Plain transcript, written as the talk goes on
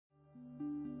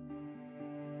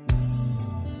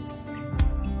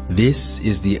This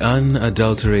is the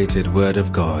unadulterated Word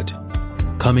of God,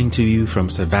 coming to you from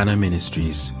Savannah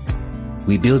Ministries.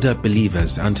 We build up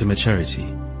believers unto maturity.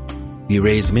 We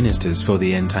raise ministers for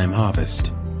the end-time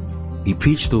harvest. We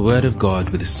preach the Word of God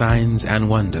with signs and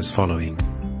wonders following.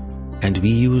 And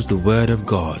we use the Word of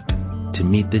God to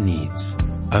meet the needs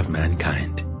of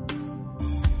mankind.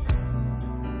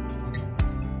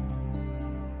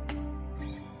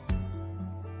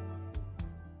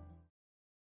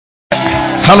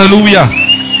 Hallelujah.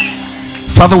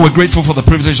 Father, we're grateful for the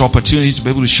privilege and opportunity to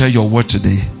be able to share your word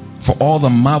today. For all the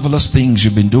marvelous things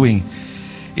you've been doing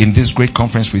in this great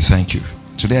conference, we thank you.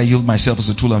 Today I yield myself as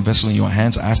a tool and vessel in your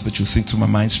hands. I ask that you think through my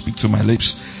mind, speak through my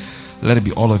lips. Let it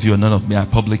be all of you and none of me. I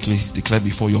publicly declare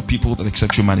before your people that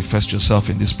except you manifest yourself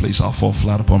in this place, I'll fall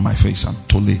flat upon my face. I'm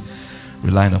totally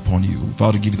relying upon you. We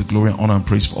vow to give you the glory, honor, and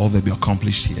praise for all that be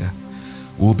accomplished here.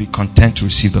 We'll be content to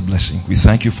receive the blessing. We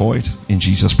thank you for it in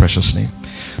Jesus' precious name.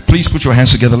 Please put your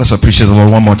hands together. Let's appreciate the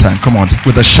Lord one more time. Come on.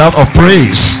 With a shout of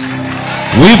praise.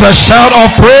 With a shout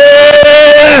of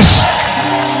praise.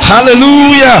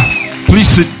 Hallelujah. Please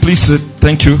sit. Please sit.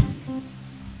 Thank you.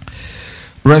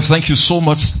 Rev, thank you so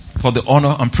much for the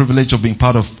honor and privilege of being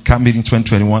part of Camp Meeting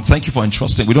 2021. Thank you for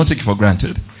entrusting. We don't take it for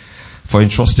granted. For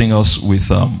entrusting us with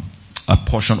a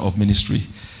portion of ministry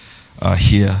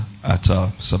here at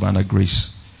Savannah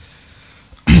Grace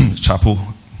Chapel,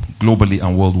 globally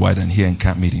and worldwide, and here in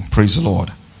Camp Meeting. Praise the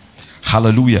Lord.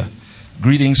 Hallelujah.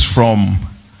 Greetings from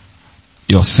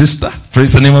your sister.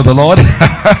 Praise the name of the Lord.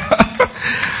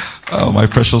 Oh, my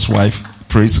precious wife.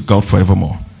 Praise God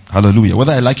forevermore. Hallelujah.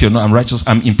 Whether I like it or not, I'm righteous.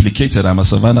 I'm implicated. I'm a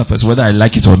Savannah person, whether I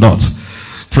like it or not.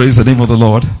 Praise the name of the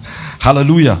Lord.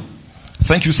 Hallelujah.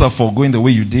 Thank you, sir, for going the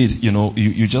way you did. You know,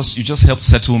 you just helped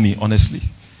settle me, honestly.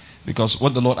 Because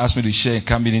what the Lord asked me to share in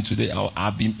Camp Meeting today,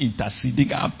 I've been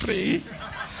interceding and praying.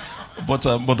 But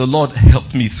the Lord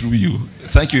helped me through you.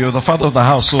 Thank you. You're the father of the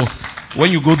house. So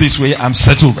when you go this way, I'm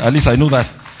settled. At least I know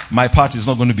that my part is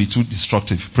not going to be too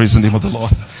destructive. Praise the name of the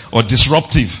Lord. Or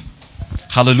disruptive.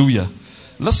 Hallelujah.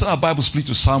 Let's turn our Bible split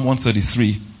to Psalm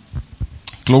 133.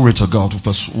 Glory to God.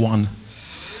 Verse 1.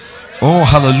 Oh,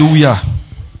 hallelujah.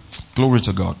 Glory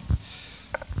to God.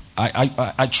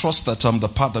 I trust that the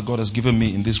part that God has given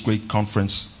me in this great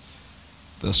conference,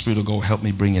 the Spirit of God will help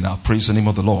me bring it out. Praise the name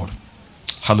of the Lord.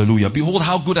 Hallelujah. Behold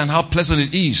how good and how pleasant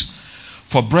it is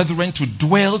for brethren to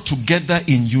dwell together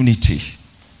in unity.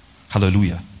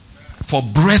 Hallelujah. For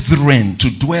brethren to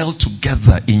dwell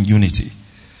together in unity.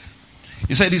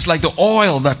 He said it's like the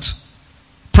oil, that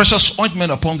precious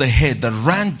ointment upon the head that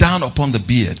ran down upon the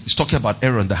beard. He's talking about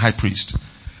Aaron, the high priest.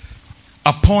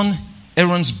 Upon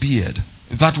Aaron's beard,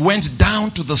 that went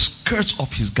down to the skirts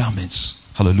of his garments.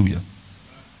 Hallelujah.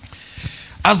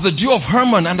 As the dew of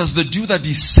Hermon, and as the dew that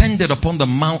descended upon the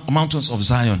mountains of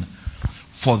Zion.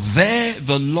 For there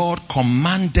the Lord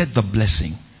commanded the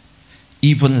blessing,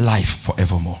 even life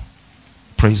forevermore.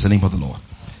 Praise the name of the Lord.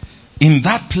 In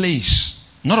that place,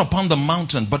 not upon the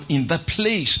mountain, but in that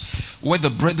place where the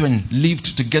brethren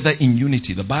lived together in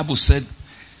unity, the Bible said,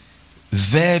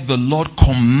 there the Lord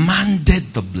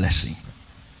commanded the blessing,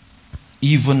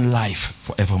 even life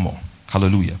forevermore.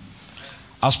 Hallelujah.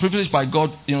 I was privileged by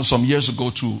God, some years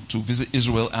ago to visit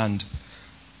Israel, and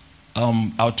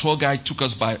our tour guide took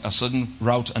us by a certain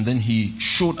route, and then he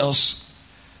showed us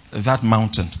that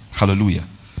mountain. Hallelujah.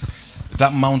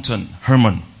 That mountain,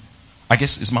 Hermon. I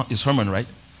guess it's Hermon, right?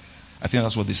 I think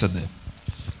that's what they said there.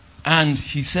 And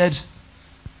he said,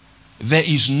 there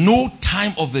is no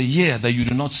time of the year that you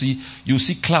do not see. You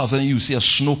see clouds and you see a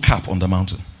snow cap on the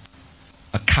mountain.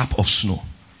 A cap of snow.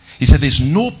 He said there's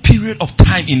no period of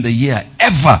time in the year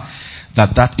ever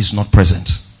that is not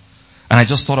present. And I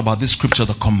just thought about this scripture,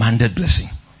 the commanded blessing.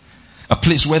 A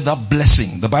place where that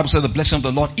blessing, the Bible says the blessing of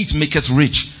the Lord, it maketh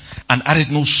rich and addeth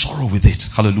no sorrow with it.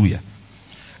 Hallelujah.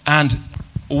 And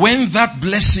when that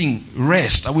blessing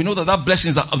rests, and we know that blessing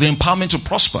is the empowerment to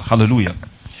prosper. Hallelujah.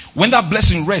 When that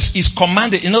blessing rests, it's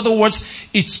commanded. In other words,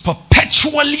 it's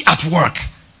perpetually at work.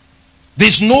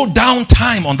 There's no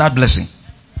downtime on that blessing.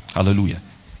 Hallelujah.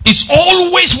 It's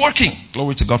always working.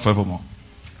 Glory to God forevermore.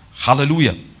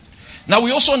 Hallelujah. Now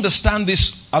we also understand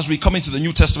this as we come into the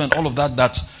New Testament, all of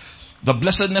that the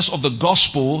blessedness of the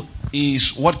gospel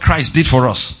is what Christ did for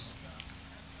us.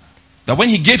 That when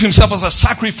he gave himself as a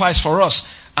sacrifice for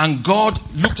us, and God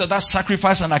looked at that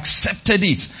sacrifice and accepted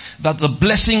it, that the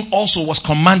blessing also was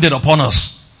commanded upon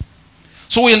us.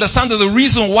 So we understand that the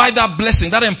reason why that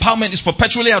blessing, that empowerment is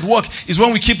perpetually at work is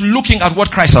when we keep looking at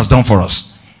what Christ has done for us.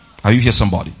 Are you here,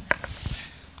 somebody?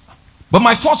 But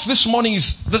my thoughts this morning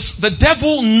is this: the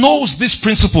devil knows this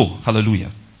principle. Hallelujah.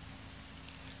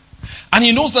 And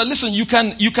he knows that, listen, you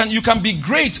can be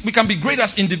great. We can be great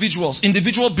as individuals,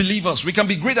 individual believers. We can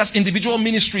be great as individual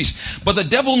ministries. But the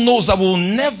devil knows that we'll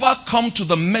never come to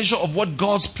the measure of what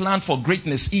God's plan for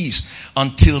greatness is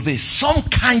until there's some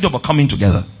kind of a coming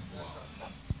together.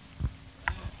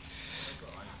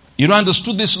 You know, I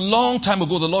understood this long time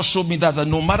ago. The Lord showed me that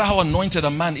no matter how anointed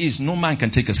a man is, no man can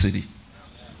take a city.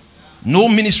 No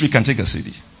ministry can take a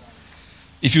city.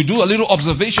 If you do a little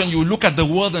observation, you look at the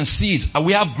world and see it.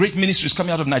 We have great ministries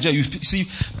coming out of Nigeria. You see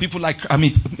people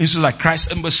ministries like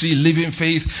Christ Embassy, Living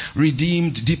Faith,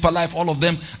 Redeemed, Deeper Life, all of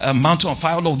them, Mountain of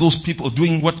Fire, all of those people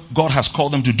doing what God has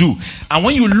called them to do. And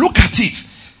when you look at it,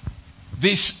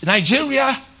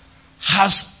 Nigeria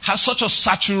has such a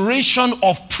saturation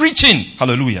of preaching.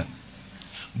 Hallelujah.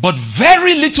 But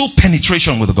very little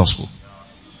penetration with the gospel.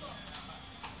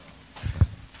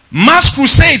 Mass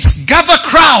crusades gather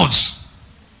crowds.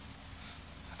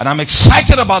 And I'm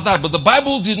excited about that. But the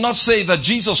Bible did not say that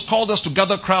Jesus called us to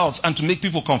gather crowds and to make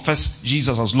people confess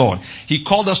Jesus as Lord. He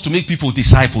called us to make people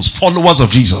disciples, followers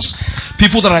of Jesus.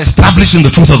 People that are established in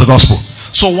the truth of the gospel.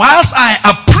 So whilst I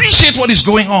appreciate what is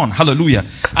going on, hallelujah,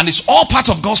 and it's all part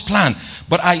of God's plan,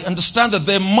 but I understand that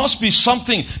there must be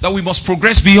something that we must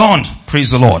progress beyond.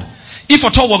 Praise the Lord. If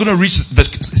at all we're going to reach the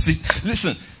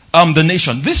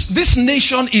nation. This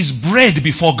nation is bred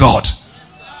before God.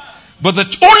 But the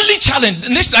only challenge,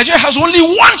 Nigeria has only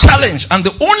one challenge. And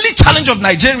the only challenge of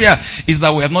Nigeria is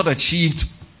that we have not achieved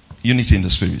unity in the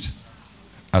spirit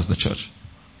as the church.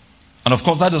 And of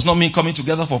course that does not mean coming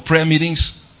together for prayer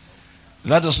meetings.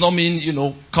 That does not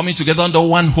mean, coming together under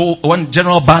one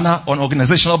general banner, one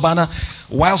organizational banner.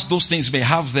 Whilst those things may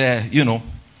have their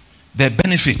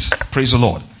benefit. Praise the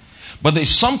Lord. But there's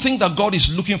something that God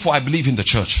is looking for, I believe, in the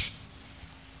church.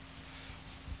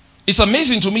 It's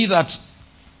amazing to me that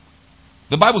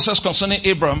the Bible says concerning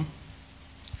Abram,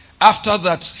 after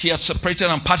that he had separated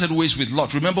and parted ways with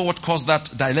Lot. Remember what caused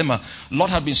that dilemma? Lot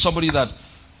had been somebody that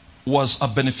was a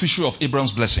beneficiary of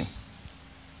Abram's blessing.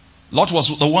 Lot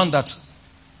was the one that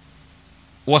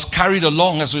was carried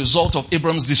along as a result of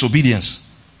Abram's disobedience.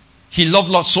 He loved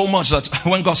Lot so much that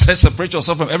when God said separate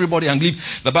yourself from everybody and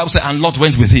leave, the Bible said, and Lot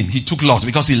went with him. He took Lot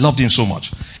because he loved him so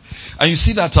much. And you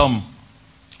see that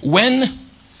when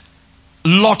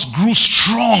Lot grew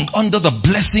strong under the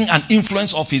blessing and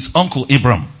influence of his uncle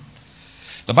Abram,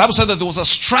 the Bible said that there was a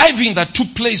striving that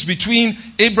took place between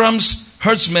Abram's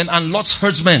herdsmen and Lot's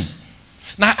herdsmen.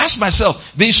 Now I asked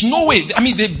myself, there is no way,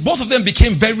 both of them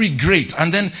became very great,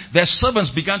 and then their servants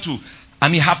began to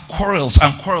have quarrels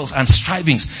and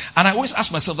strivings. And I always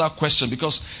ask myself that question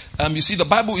because, you see, the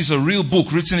Bible is a real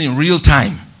book written in real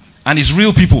time. And it's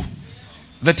real people.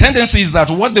 The tendency is that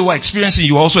what they were experiencing,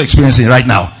 you are also experiencing right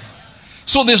now.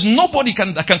 So there's nobody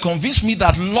that can convince me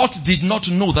that Lot did not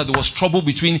know that there was trouble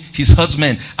between his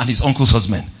herdsmen and his uncle's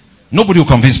herdsmen. Nobody will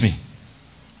convince me.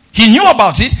 He knew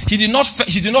about it. He did not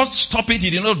stop it. He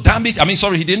did not damn it.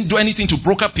 He didn't do anything to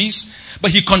broker peace.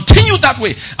 But he continued that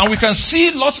way. And we can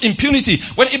see Lot's impunity.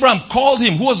 When Abraham called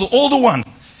him, who was the older one,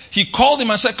 he called him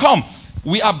and said, come,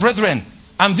 we are brethren.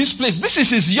 And this place, this is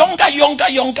his younger guy.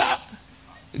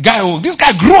 This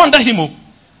guy grew under him.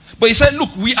 But he said, look,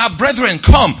 we are brethren,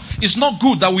 come. It's not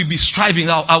good that we be striving,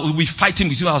 we'll be fighting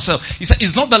between ourselves. He said,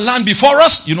 is not the land before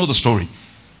us? You know the story.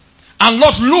 And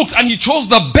Lot looked and he chose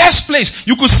the best place.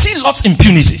 You could see Lot's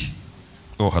impunity.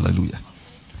 Oh, hallelujah.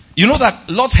 You know that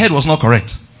Lot's head was not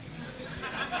correct.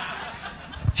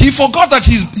 He forgot that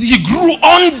he grew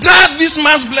under this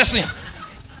man's blessing.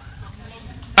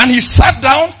 And he sat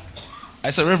down.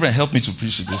 I said, Reverend, help me to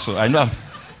preach this. So I know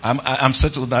I'm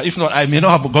settled now. If not, I may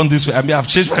not have gone this way. I may have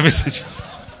changed my message.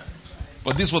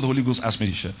 But this is what the Holy Ghost asked me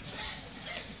to share.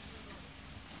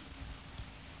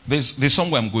 There's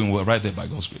somewhere I'm going right there by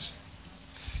God's grace.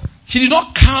 He did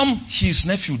not calm his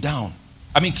nephew down.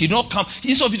 He did not calm.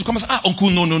 Instead of you to come and say, uncle,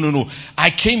 no.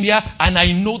 I came here and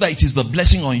I know that it is the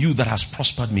blessing on you that has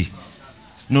prospered me.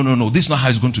 No. This is not how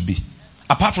it's going to be.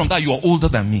 Apart from that, you are older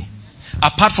than me.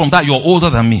 Apart from that, you're older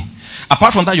than me.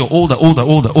 Apart from that, you're older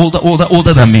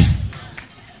than me.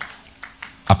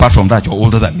 Apart from that, you're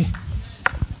older than me.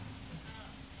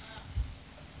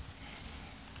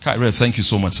 Rev, thank you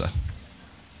so much, sir.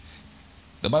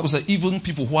 The Bible says even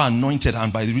people who are anointed,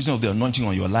 and by the reason of the anointing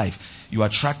on your life, you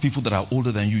attract people that are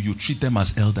older than you. You treat them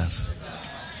as elders.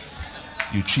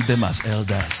 You treat them as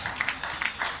elders.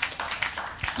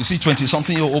 You see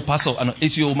 20-something-year-old pastor and an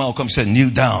 80-year-old man will come and say,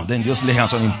 kneel down. Then just lay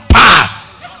hands on him.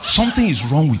 Pa! Something is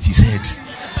wrong with his head.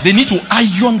 They need to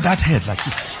iron that head like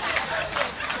this.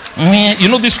 You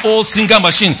know this old singer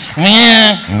machine?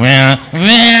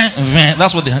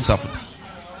 That's what the hands are for.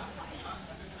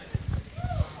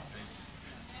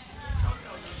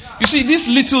 You see, these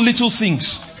little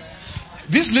things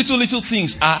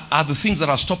are the things that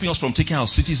are stopping us from taking our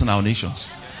cities and our nations.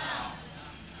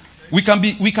 We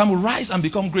can rise and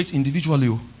become great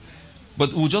individually, but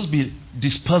it will just be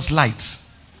dispersed light.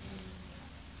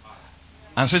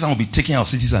 And Satan will be taking our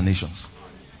cities and nations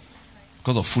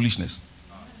because of foolishness.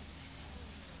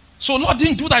 So Lord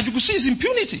didn't do that. You could see his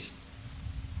impunity.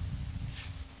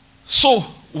 So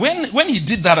when he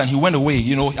did that and he went away,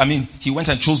 he went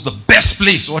and chose the best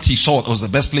place. What he saw was the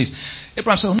best place.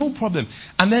 Abraham said, no problem.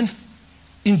 And then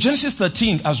in Genesis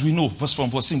 13, as we know, verse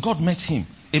 10, God met him,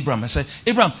 Abraham, and said,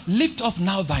 Abraham, lift up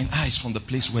now thine eyes from the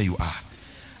place where you are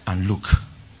and look.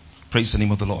 Praise the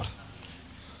name of the Lord.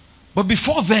 But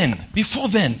before then,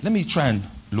 let me try and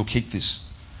locate this.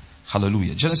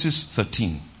 Hallelujah. Genesis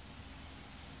 13.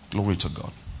 Glory to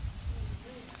God.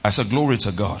 I said, glory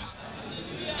to God.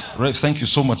 Rev, thank you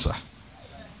so much, sir.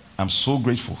 I'm so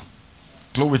grateful.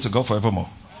 Glory to God forevermore.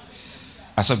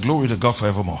 I said, glory to God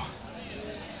forevermore.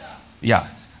 Yeah.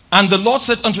 And the Lord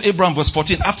said unto Abraham, verse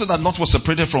 14, after that Lot was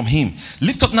separated from him,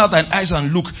 lift up now thine eyes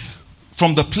and look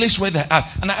from the place where they are.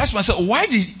 And I asked myself, why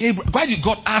did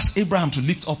God ask Abraham to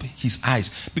lift up his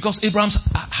eyes? Because Abraham's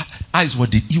eyes were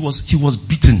deep. He was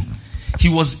beaten.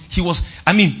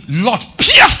 Lot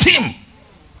pierced him.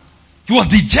 He was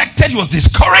dejected. He was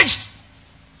discouraged.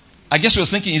 I guess he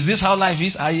was thinking, is this how life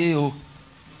is? Aye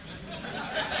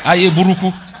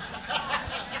buruku.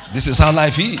 This is how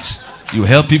life is. You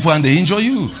help people and they enjoy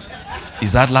you.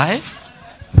 Is that life?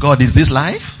 God, is this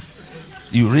life?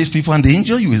 You raise people and they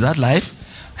enjoy you. Is that life?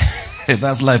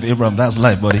 That's life, Abraham. That's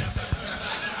life, buddy.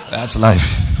 That's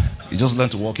life. You just learn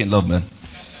to walk in love, man.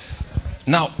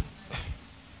 Now,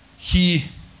 he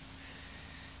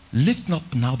lift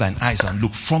up now thine eyes and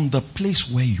look from the place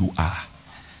where you are.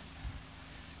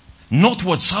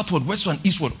 Northward, southward, westward, and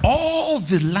eastward, all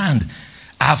the land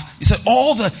he said, for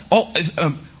all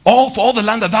the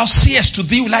land that thou seest, to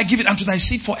thee will I give it unto thy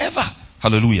seed forever.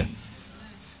 Hallelujah.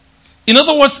 In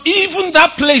other words, even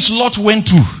that place Lot went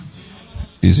to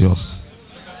is yours.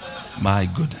 My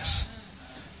goodness.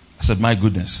 I said, my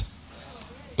goodness.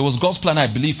 It was God's plan, I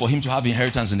believe, for him to have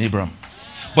inheritance in Abraham.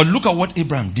 But look at what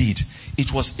Abraham did.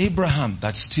 It was Abraham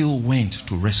that still went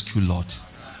to rescue Lot.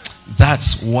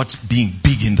 That's what being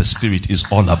big in the spirit is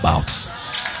all about.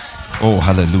 Oh,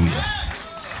 hallelujah.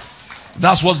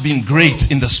 That's what being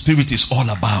great in the spirit is all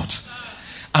about.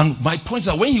 And my point is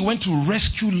that when he went to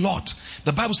rescue Lot,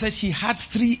 the Bible said he had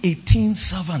 318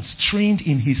 servants trained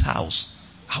in his house.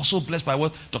 I was so blessed by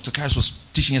what Dr. Karis was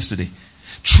teaching yesterday.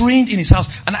 Trained in his house.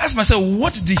 And I asked myself,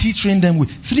 what did he train them with?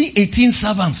 318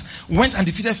 servants went and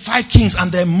defeated 5 kings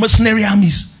and their mercenary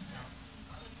armies.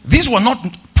 These were not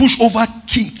pushover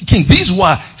king. These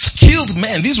were skilled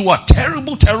men. These were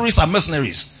terrible terrorists and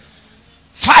mercenaries.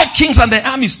 5 kings and their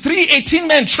armies. 318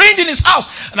 men trained in his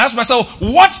house. And I asked myself,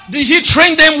 what did he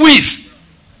train them with?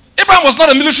 Abraham was not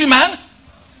a military man.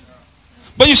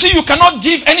 But you see, you cannot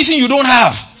give anything you don't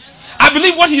have. I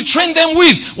believe what he trained them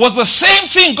with was the same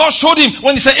thing God showed him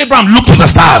when he said, Abraham, look to the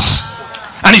stars.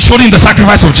 And he showed him the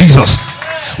sacrifice of Jesus.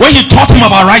 When he taught him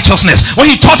about righteousness, when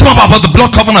he taught him about the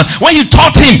blood covenant, when he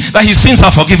taught him that his sins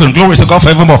are forgiven, glory to God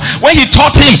forevermore, when he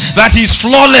taught him that he's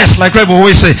flawless, like Rebbe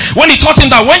always say, when he taught him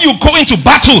that when you go into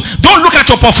battle, don't look at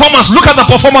your performance, look at the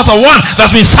performance of one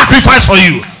that's been sacrificed for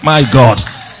you. My God.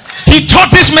 He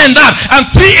taught this man that, and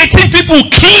 318 people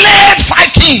cleared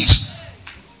 5 kings.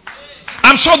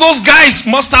 I'm sure those guys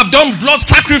must have done blood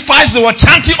sacrifice. They were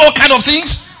chanting all kind of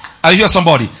things. I hear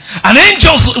somebody. And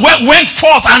angels went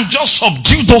forth and just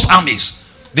subdued those armies.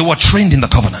 They were trained in the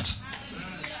covenant.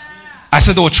 I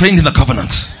said they were trained in the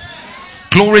covenant.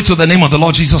 Glory to the name of the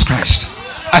Lord Jesus Christ.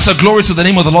 I said glory to the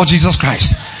name of the Lord Jesus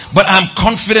Christ. But I'm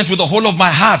confident with the whole of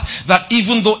my heart that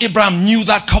even though Abraham knew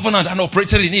that covenant and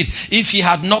operated in it, if he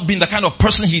had not been the kind of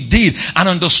person he did and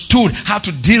understood how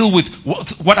to deal with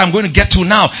what I'm going to get to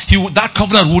now, that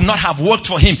covenant would not have worked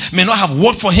for him, may not have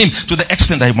worked for him to the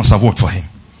extent that it must have worked for him.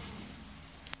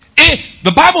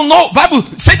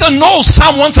 The Satan knows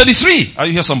Psalm 133. Are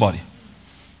you here, somebody?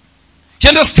 He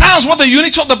understands what the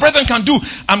unity of the brethren can do.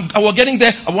 We're getting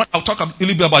there. I'll talk a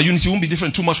little bit about unity. It won't be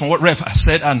different too much from what Rev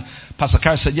said and Pastor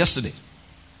Kara said yesterday.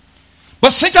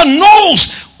 But Satan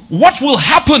knows what will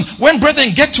happen when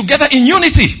brethren get together in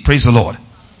unity. Praise the Lord.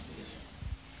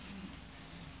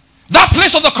 That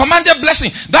place of the commanded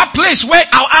blessing, that place where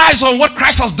our eyes are on what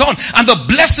Christ has done and the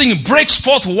blessing breaks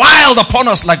forth wild upon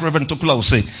us, like Reverend Tokula will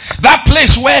say. That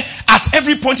place where at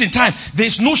every point in time, there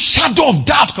is no shadow of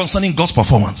doubt concerning God's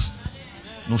performance.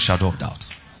 No shadow of doubt.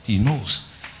 He knows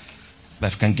that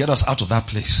if he can get us out of that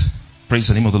place, praise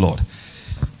the name of the Lord,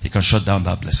 he can shut down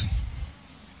that blessing.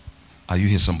 Are you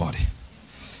here, somebody?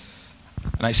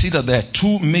 And I see that there are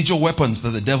two major weapons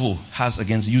that the devil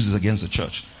uses against the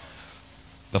church.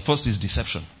 The first is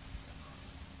deception.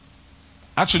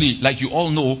 Actually, like you all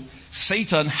know,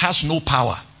 Satan has no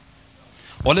power.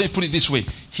 Or let me put it this way.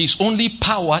 His only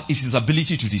power is his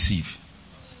ability to deceive.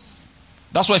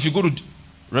 That's why if you go to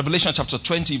Revelation chapter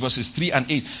 20 verses 3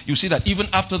 and 8, you see that even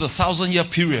after the 1,000-year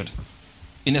period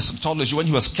in eschatology, when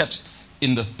he was kept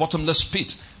in the bottomless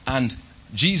pit and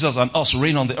Jesus and us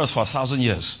reign on the earth for 1,000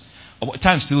 years.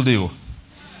 Time still there.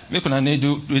 Make una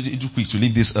do quick to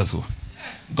leave this earth.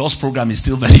 God's program is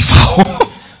still very far.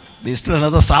 There's still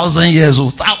another 1,000 years,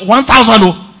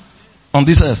 1,000 on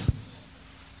this earth.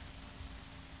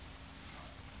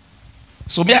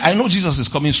 So I know Jesus is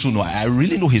coming soon. I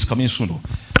really know he's coming soon.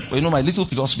 But my little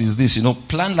philosophy is this,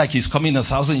 plan like he's coming in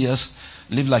 1,000 years,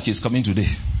 live like he's coming today.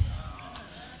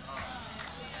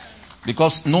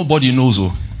 Because nobody knows.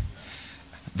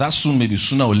 That soon may be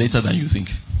sooner or later than you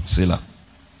think. Sailor.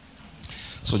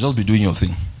 So just be doing your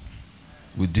thing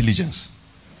with diligence.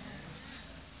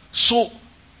 So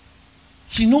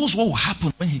he knows what will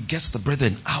happen when he gets the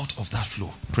brethren out of that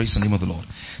flow. Praise the name of the Lord.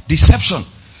 Deception.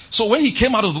 So when he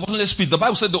came out of the bottomless pit, the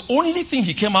Bible said the only thing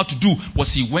he came out to do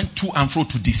was he went to and fro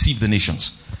to deceive the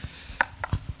nations.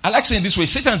 I like saying this way,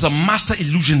 Satan is a master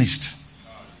illusionist.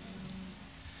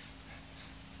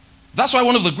 That's why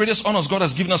one of the greatest honors God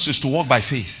has given us is to walk by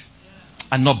faith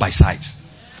and not by sight.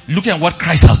 Looking at what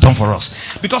Christ has done for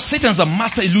us. Because Satan is a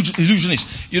master illusionist.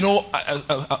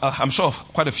 I'm sure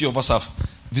quite a few of us have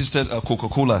visited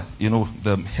Coca-Cola,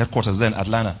 the headquarters there in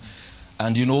Atlanta.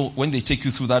 And when they take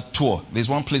you through that tour, there's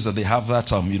one place that they have that,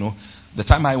 the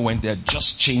time I went, they had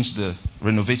just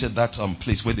renovated that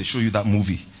place where they show you that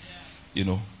movie.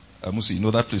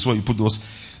 Musi, that place where you put those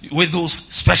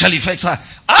special effects.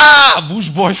 Bush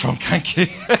boy from Kanke.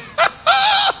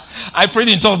 I prayed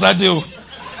in tongues that day.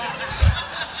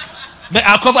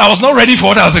 Because I was not ready for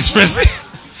what I was expressing.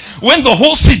 When the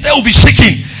whole seat there will be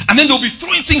shaking, and then they'll be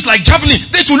throwing things like javelin,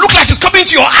 they will look like it's coming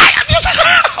to your eye.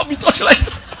 I'll be touching like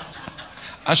this.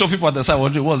 I'm sure people at the side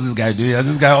wondering, what's this guy doing? And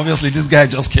this guy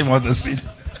just came on the scene.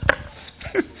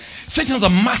 Satan's a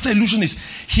master illusionist.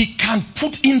 He can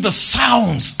put in the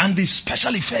sounds and the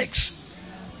special effects.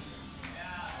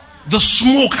 The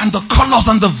smoke and the colors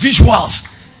and the visuals.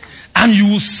 And you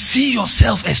will see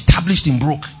yourself established in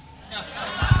broke.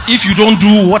 If you don't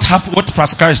do what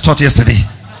Pastor Karis taught yesterday.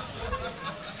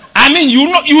 I mean, you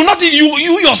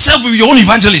yourself will be your own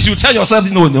evangelist. You tell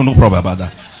yourself, no problem about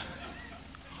that.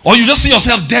 Or you just see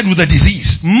yourself dead with a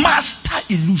disease.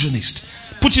 Master illusionist.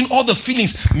 Putting all the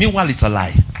feelings. Meanwhile, it's a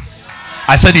lie.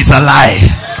 I said it's a lie.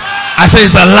 I said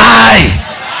it's a lie.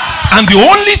 And the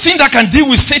only thing that can deal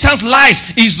with Satan's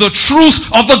lies is the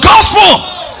truth of the gospel.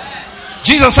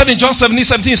 Jesus said in John 17,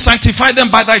 sanctify them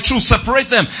by thy truth,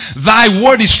 separate them. Thy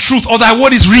word is truth, or thy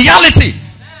word is reality.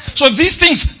 So if these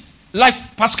things, like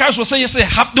Pastor was saying yesterday,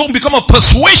 don't become a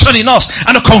persuasion in us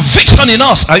and a conviction in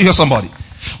us. Are you hear somebody?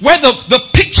 Where the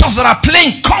pictures that are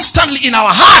playing constantly in our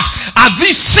hearts are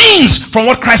these scenes from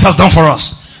what Christ has done for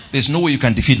us. There's no way you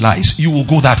can defeat lies. You will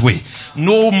go that way.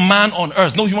 No man on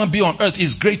earth, no human being on earth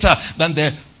is greater than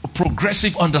their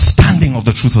progressive understanding of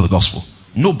the truth of the gospel.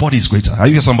 Nobody is greater. Are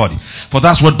you hear somebody? For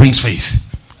that's what brings faith.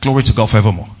 Glory to God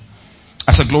forevermore.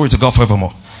 I said glory to God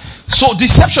forevermore. So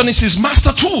deception is his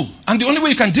master tool. And the only way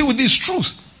you can deal with this is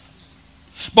truth.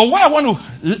 But what I want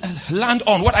to land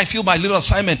on, what I feel my little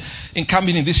assignment in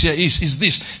camping in this year is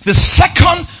this. The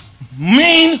second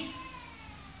main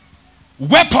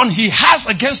weapon he has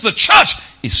against the church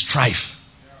is strife.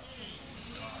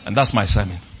 And that's my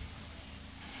assignment.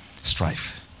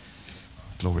 Strife.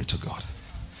 Glory to God.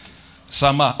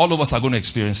 Sama, all of us are going to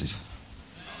experience it.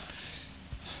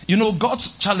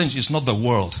 God's challenge is not the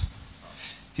world.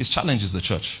 His challenge is the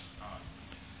church.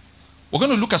 We're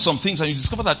going to look at some things and you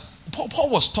discover that Paul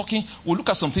was talking, we'll look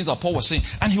at some things that Paul was saying,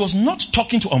 and he was not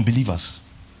talking to unbelievers.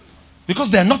 Because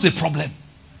they are not a problem.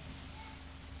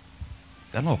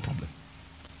 They are not a problem.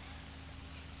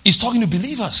 He's talking to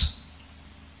believers.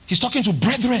 He's talking to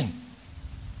brethren.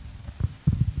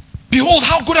 Behold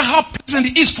how good and how pleasant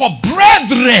it is for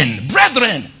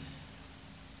brethren.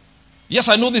 Yes,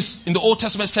 I know this in the Old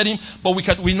Testament setting, but we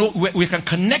can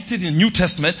connect it in the New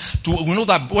Testament we know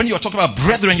that when you're talking about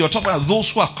brethren, you're talking about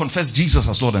those who have confessed Jesus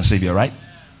as Lord and Savior, right?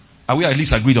 Are we at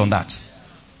least agreed on that?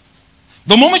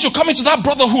 The moment you come into that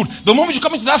brotherhood, the moment you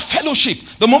come into that fellowship,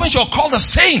 the moment you're called a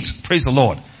saint, praise the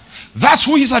Lord. That's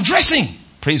who he's addressing.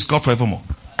 Praise God forevermore.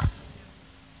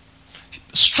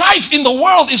 Strife in the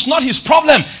world is not his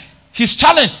problem. His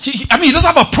challenge, he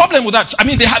doesn't have a problem with that.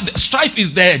 Strife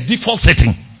is their default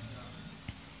setting.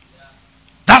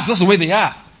 That's just the way they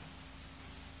are.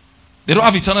 They don't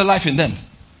have eternal life in them.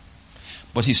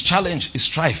 But his challenge is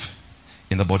strife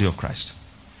in the body of Christ.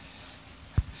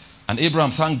 And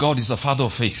Abraham, thank God, is the father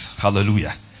of faith.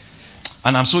 Hallelujah.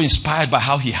 And I'm so inspired by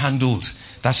how he handled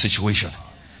that situation.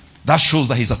 That shows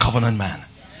that he's a covenant man.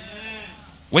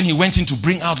 When he went in to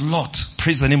bring out Lot,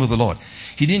 praise the name of the Lord,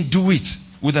 he didn't do it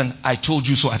with an I told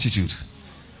you so attitude.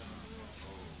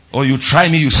 Or you try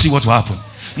me, you see what will happen.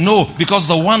 No, because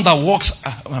the one that walks,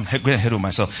 I'm going ahead of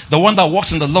myself. The one that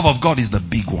walks in the love of God is the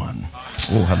big one.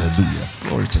 Oh, hallelujah.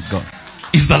 Glory to God.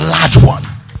 Is the large one.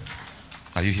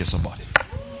 Are you here, somebody?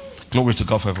 Glory to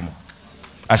God forevermore.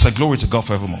 I said glory to God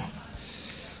forevermore.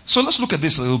 So let's look at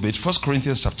this a little bit. 1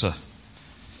 Corinthians chapter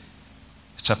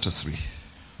 3,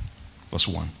 verse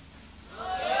 1.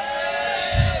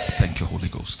 Thank you, Holy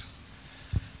Ghost.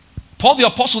 Paul the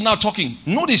apostle now talking.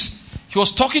 Notice, he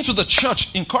was talking to the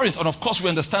church in Corinth, and of course we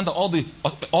understand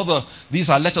that these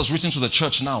are letters written to the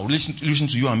church now, relation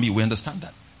to you and me. We understand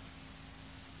that.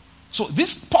 So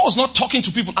Paul was not talking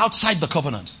to people outside the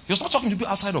covenant. He was not talking to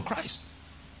people outside of Christ.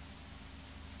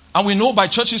 And we know by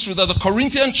church history that the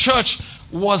Corinthian church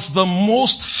was the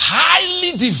most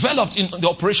highly developed in the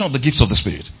operation of the gifts of the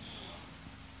Spirit.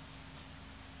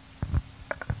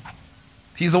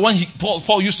 He's the one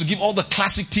Paul used to give all the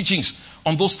classic teachings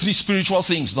on those three spiritual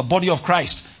things: the body of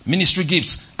Christ, ministry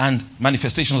gifts, and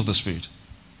manifestations of the Spirit.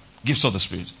 Gifts of the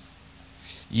Spirit.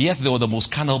 Yet they were the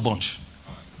most carnal bunch.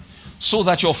 So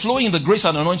that you're flowing in the grace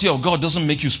and anointing of God doesn't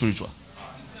make you spiritual.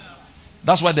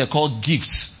 That's why they're called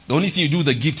gifts. The only thing you do with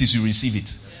the gift is you receive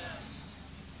it.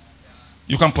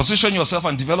 You can position yourself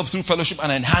and develop through fellowship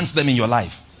and enhance them in your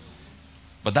life.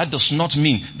 But that does not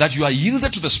mean that you are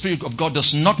yielded to the Spirit of God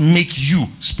does not make you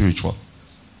spiritual.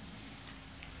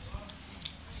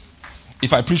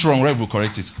 If I preach wrong, Rev will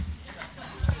correct it.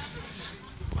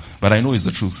 But I know it's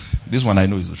the truth. This one I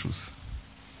know is the truth.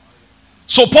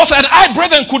 So Paul said, I,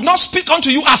 brethren, could not speak unto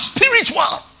you as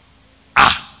spiritual.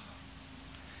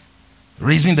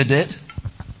 Raising the dead.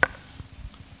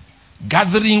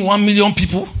 Gathering 1 million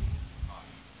people.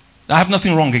 I have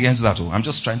nothing wrong against that. I'm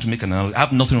just trying to make an analogy. I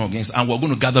have nothing wrong against it. And we're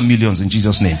going to gather millions in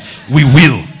Jesus' name. We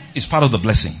will. It's part of the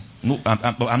blessing. No,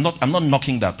 I'm not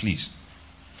knocking that, please.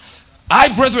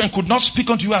 I, brethren, could not speak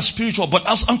unto you as spiritual, but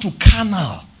as unto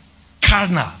carnal,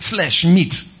 flesh,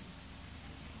 meat.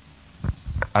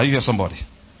 Are you here, somebody?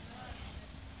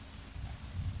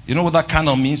 You know what that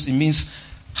carnal means? It means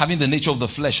having the nature of the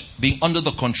flesh, being under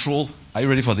the control, are you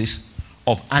ready for this?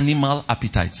 Of animal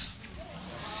appetites.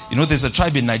 You know, there's a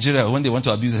tribe in Nigeria, when they want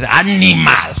to abuse, they say,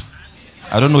 animal.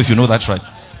 I don't know if you know that tribe.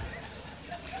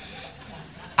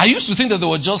 I used to think that they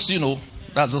were just,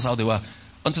 that's just how they were.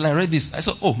 Until I read this, I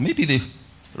said, oh, maybe they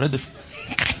read the...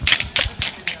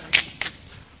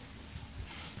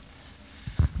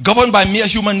 Governed by mere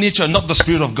human nature, not the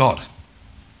Spirit of God.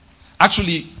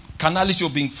 Actually, carnality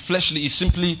of being fleshly is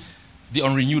simply the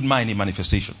unrenewed mind in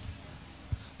manifestation.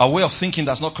 A way of thinking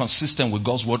that's not consistent with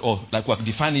God's word, or like we're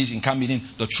defining it in camp meaning,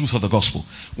 the truth of the gospel.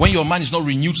 When your mind is not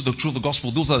renewed to the truth of the gospel,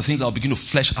 those are the things that will begin to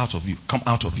flesh out of you, come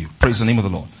out of you. Praise the name of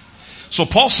the Lord. So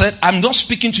Paul said, I'm not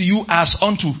speaking to you as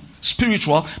unto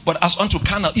spiritual, but as unto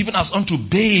carnal, even as unto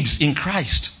babes in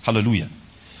Christ. Hallelujah.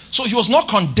 So he was not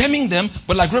condemning them,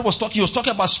 but like Greg was talking, he was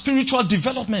talking about spiritual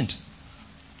development.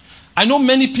 I know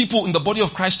many people in the body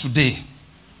of Christ today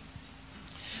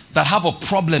that have a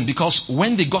problem because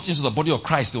when they got into the body of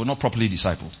Christ, they were not properly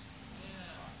discipled.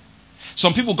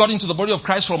 Some people got into the body of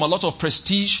Christ from a lot of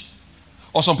prestige,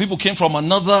 or some people came from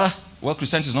another, well,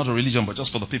 Christianity is not a religion, but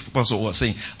just for the people who are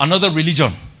saying, another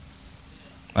religion.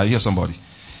 I hear somebody.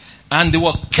 And they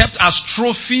were kept as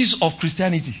trophies of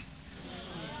Christianity.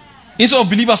 Instead of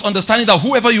believers understanding that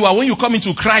whoever you are, when you come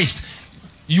into Christ,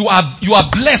 you are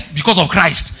blessed because of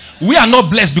Christ. We are not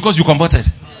blessed because you converted.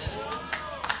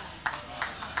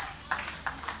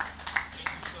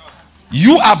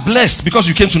 You are blessed because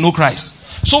you came to know Christ.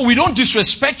 So we don't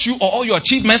disrespect you or all your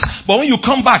achievements, but when you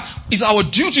come back, it's our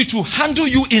duty to handle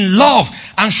you in love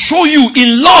and show you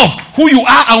in love who you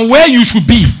are and where you should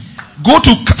be. Go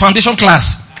to foundation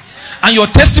class. And your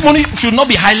testimony should not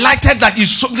be highlighted that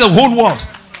it's the whole world.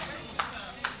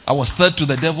 I was third to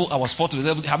the devil. I was fourth to the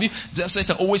devil. Have you,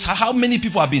 Satan always, how many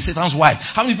people have been Satan's wife?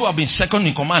 How many people have been second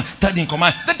in command, third in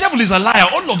command? The devil is a liar.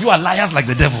 All of you are liars like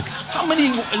the devil. How many,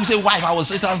 you say wife, I was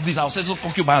Satan's this, I was Satan's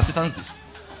concubine, I was Satan's this.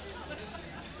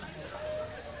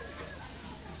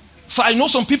 So I know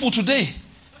some people today,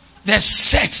 they're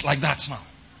set like that now.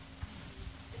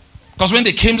 Because when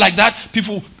they came like that,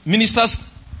 ministers,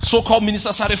 so-called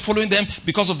ministers started following them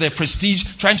because of their prestige,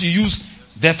 trying to use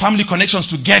their family connections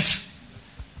to get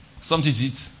something to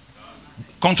eat.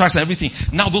 Contracts and everything.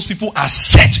 Now those people are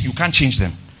set. You can't change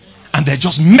them. And they're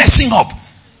just messing up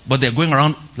But they're going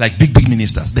around like big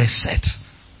ministers. They're set.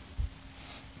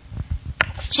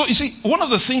 So you see, one of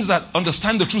the things that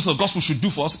understand the truth of the gospel should do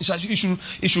for us is that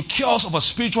it should cure us of a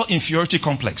spiritual inferiority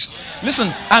complex.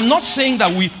 Listen, I'm not saying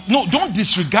that don't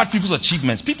disregard people's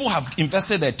achievements. People have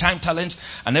invested their time, talent,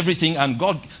 and everything, and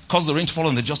God caused the rain to fall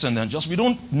on the just and the unjust. We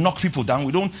don't knock people down.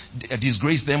 We don't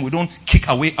disgrace them. We don't kick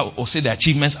away or say their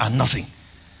achievements are nothing.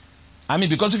 I mean,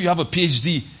 because if you have a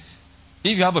PhD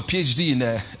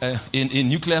in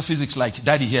nuclear physics like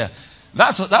Daddy here,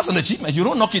 that's an achievement. You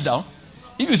don't knock it down.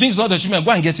 If you think it's not an achievement,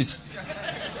 go and get it.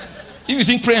 If you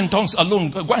think prayer in tongues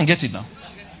alone, go and get it now.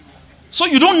 So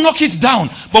you don't knock it down.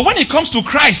 But when it comes to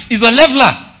Christ, he's a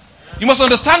leveler. You must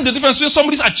understand the difference between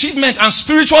somebody's achievement and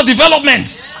spiritual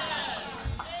development.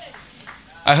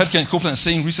 I heard Ken Copeland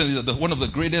saying recently that one of the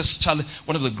greatest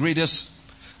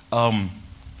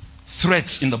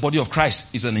threats in the body of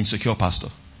Christ is an insecure pastor.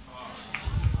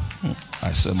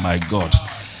 I said, my God.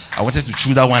 I wanted to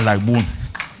chew that one like bone.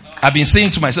 I've been saying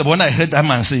to myself, when I heard that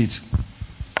man say it,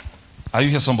 are you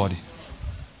here, somebody?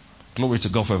 Glory to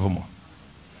God forevermore.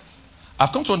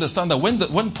 I've come to understand that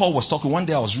when Paul was talking, one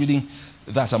day I was reading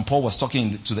that, and Paul was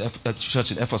talking to the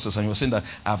church in Ephesus, and he was saying that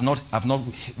I've not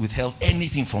withheld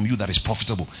anything from you that is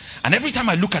profitable. And every time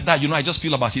I look at that, I just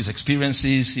feel about his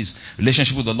experiences, his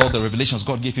relationship with the Lord, the revelations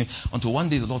God gave him. Until one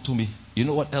day the Lord told me, you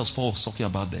know what else Paul was talking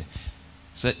about there? He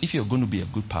said, if you're going to be a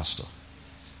good pastor,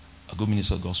 a good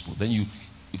minister of the gospel, then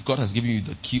if God has given you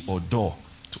the key or door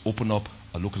to open up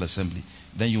a local assembly,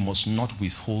 then you must not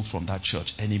withhold from that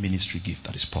church any ministry gift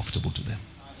that is profitable to them.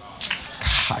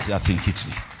 God, that thing hits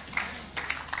me.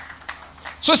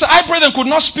 So he said, I, brethren, could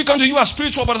not speak unto you as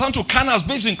spiritual, but as unto carnal, as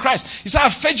babes in Christ. He said, I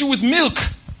have fed you with milk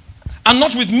and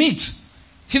not with meat.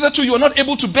 Hitherto you are not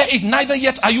able to bear it, neither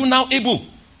yet are you now able.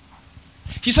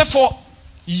 He said, for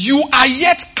you are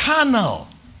yet carnal,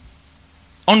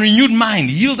 unrenewed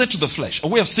mind, yielded to the flesh, a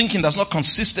way of thinking that's not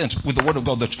consistent with the word of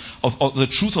God, the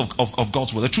truth of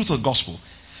God's word, the truth of the gospel.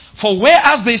 For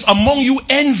whereas there is among you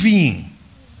envying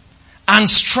and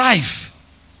strife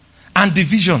and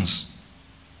divisions.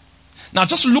 Now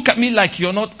just look at me like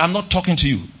I'm not talking to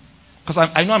you. Because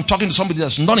I know I'm talking to somebody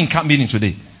that's not in camp meeting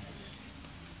today.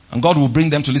 And God will bring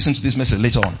them to listen to this message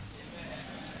later on.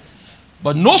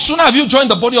 But no sooner have you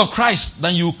joined the body of Christ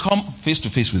than you come face to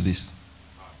face with this.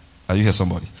 Are you here,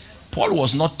 somebody? Paul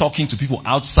was not talking to people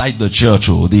outside the church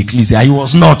or the ecclesia. He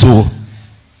was not.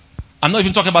 I'm not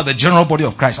even talking about the general body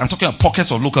of Christ. I'm talking about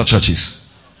pockets of local churches.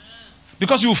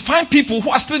 Because you will find people who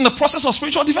are still in the process of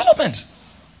spiritual development.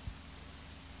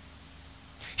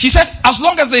 He said, as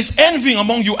long as there is envy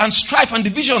among you and strife and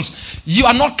divisions, you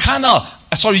are not carnal.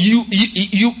 Are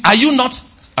you not,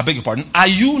 I beg your pardon, are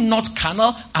you not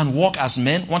carnal and walk as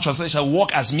men? One translation,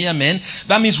 walk as mere men.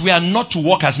 That means we are not to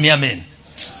walk as mere men.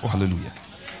 Oh, hallelujah.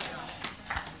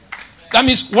 That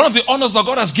means one of the honors that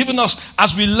God has given us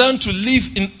as we learn to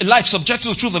live in life subject to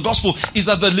the truth of the gospel is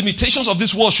that the limitations of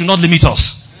this world should not limit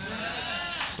us.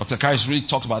 Dr. Karis really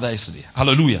talked about that yesterday.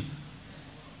 Hallelujah.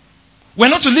 We're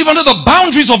not to live under the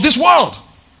boundaries of this world.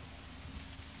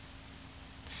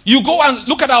 You go and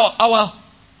look at our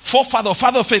forefather,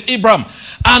 father of faith, Abraham,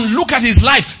 and look at his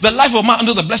life, the life of man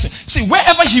under the blessing. See,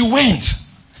 wherever he went,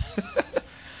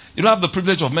 you don't have the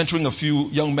privilege of mentoring a few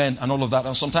young men and all of that.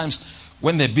 And sometimes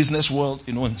when they're business world,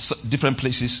 in different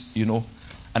places,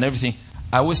 and everything,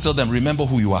 I always tell them, remember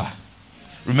who you are.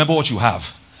 Remember what you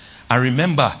have. And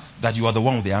remember that you are the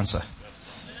one with the answer.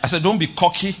 I said, don't be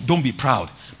cocky, don't be proud,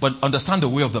 but understand the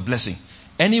way of the blessing.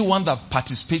 Anyone that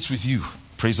participates with you,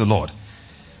 praise the Lord,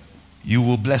 you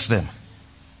will bless them.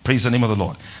 Praise the name of the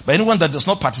Lord. But anyone that does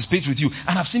not participate with you,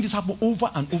 and I've seen this happen over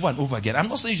and over and over again. I'm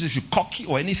not saying you should cocky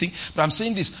or anything, but I'm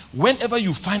saying this. Whenever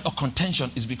you find a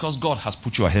contention, it's because God has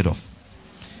put you ahead of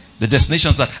the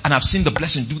destinations and I've seen the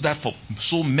blessing do that for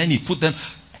so many. Put them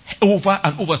over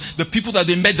and over. The people that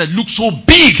they met that look so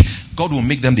big, God will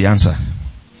make them the answer.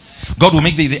 God will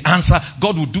make the answer.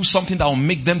 God will do something that will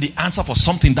make them the answer for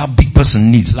something that big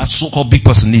person needs. That so-called big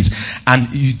person needs.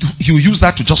 And you use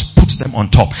that to just put them on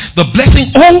top. The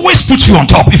blessing always puts you on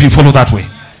top if you follow that way.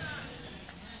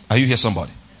 Are you here,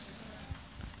 somebody?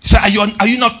 He said, are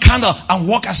you not carnal and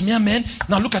walk as mere men?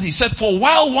 Now look at it. He said, for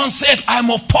while one said, I am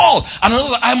of Paul, and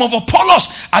another, I am of Apollos.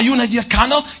 Are you not yet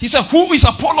carnal? He said, who is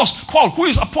Apollos? Paul, who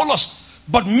is Apollos?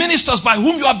 But ministers by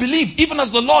whom you are believed, even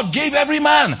as the Lord gave every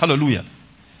man. Hallelujah.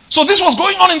 So this was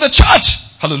going on in the church.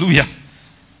 Hallelujah.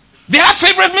 They had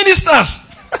favorite ministers.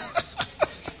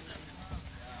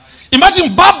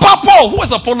 Imagine Baba Paul. Who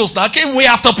was Apollos now? Came way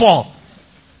after Paul.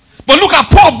 But look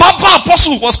at Paul. Baba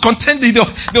Apostle was contending.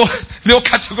 They were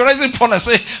categorizing Paul and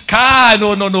say,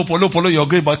 no, Polo, you're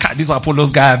great, but these are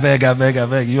Apollo's guy, I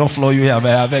beg. Your floor, you here,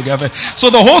 I beg. So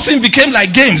the whole thing became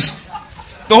like games.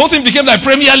 The whole thing became like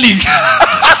Premier League.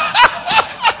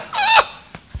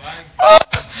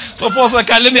 So Paul said,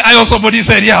 let me iron somebody. He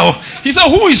said, yeah. He said,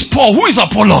 who is Paul? Who is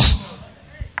Apollos?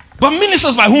 But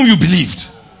ministers by whom you believed.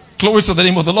 Glory to the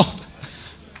name of the Lord.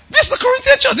 This is the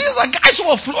Corinthian church. These are guys who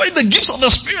are flowing the gifts of the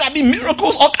Spirit.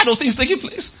 Miracles, all kind of things taking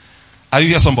place. Are you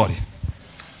here, somebody?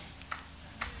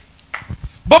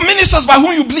 But ministers by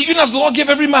whom you believe, even as the Lord gave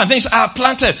every man. Then he said, I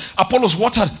planted, Apollos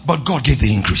watered, but God gave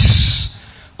the increase.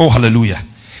 Oh, hallelujah.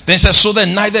 Then he says, so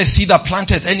then neither is he that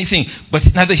planteth anything,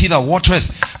 but neither he that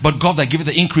watereth, but God that giveth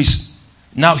the increase.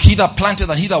 Now he that planteth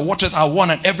and he that watereth are one,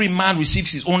 and every man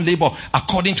receives his own labor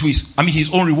according to his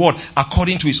own reward,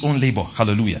 according to his own labor.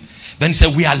 Hallelujah. Then he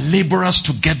said, we are laborers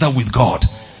together with God.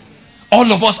 All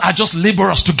of us are just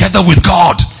laborers together with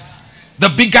God. The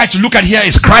big guy to look at here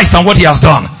is Christ and what he has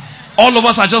done. All of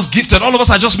us are just gifted. All of us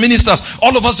are just ministers.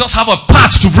 All of us just have a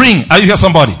part to bring. Are you here,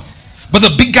 somebody? But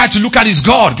the big guy to look at is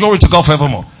God. Glory to God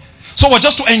forevermore. So we're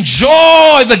just to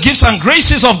enjoy the gifts and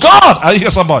graces of God. Are you here,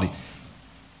 somebody?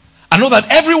 I know that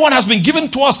everyone has been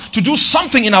given to us to do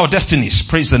something in our destinies.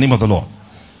 Praise the name of the Lord.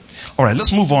 Alright,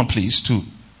 let's move on please to...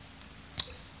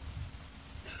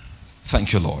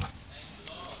 Thank you, Lord.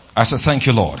 I said thank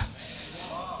you, Lord.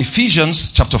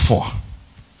 Ephesians chapter 4.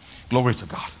 Glory to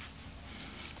God.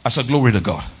 I said glory to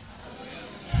God.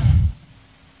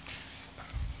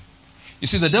 You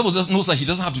see, the devil knows that he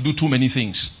doesn't have to do too many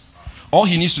things. All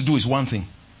he needs to do is one thing.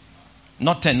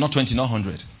 Not 10, not 20, not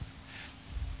 100.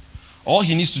 All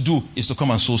he needs to do is to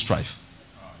come and sow strife.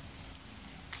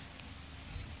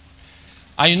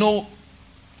 I know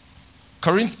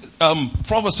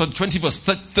Proverbs 20 verse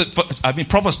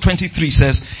Proverbs 23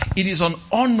 says, it is an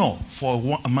honor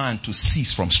for a man to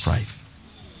cease from strife.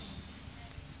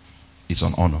 It's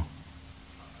an honor.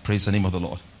 Praise the name of the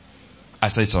Lord. I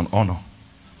say it's an honor.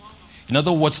 In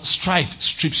other words, strife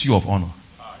strips you of honor.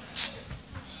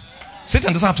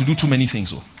 Satan doesn't have to do too many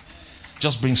things, though.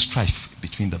 Just bring strife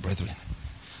between the brethren.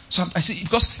 So I see,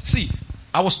 because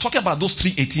I was talking about those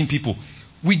 318 people.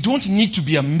 We don't need to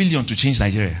be 1 million to change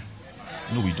Nigeria.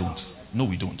 No, we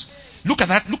don't. Look at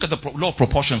that. Look at the law of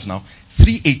proportions now.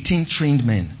 318 trained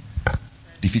men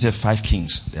defeated 5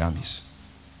 kings, the armies.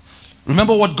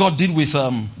 Remember what God did with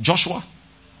Joshua?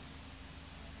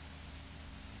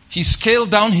 He scaled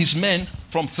down his men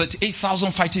from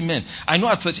 38,000 fighting men. I know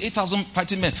at 38,000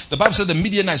 fighting men, the Bible said the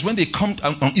Midianites, when they come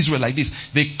on Israel like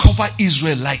this, they cover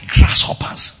Israel like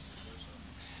grasshoppers.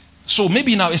 So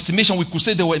maybe in our estimation, we could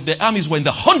say the armies were in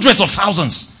the hundreds of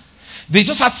thousands. They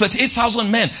just had 38,000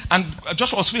 men. And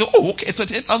Joshua was feeling,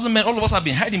 38,000 men, all of us have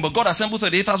been hiding, but God assembled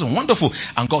 38,000. Wonderful.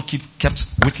 And God kept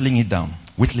whittling it down,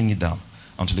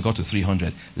 until they got to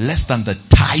 300. Less than the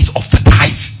tithe of the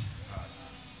tithe.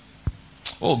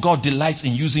 Oh, God delights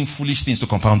in using foolish things to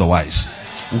confound the wise.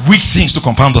 Weak things to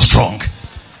confound the strong.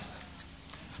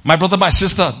 My brother, my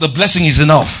sister, the blessing is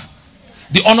enough.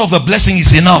 The honor of the blessing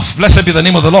is enough. Blessed be the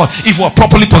name of the Lord. If we're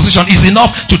properly positioned, is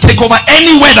enough to take over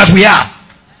anywhere that we are.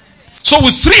 So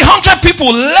with 300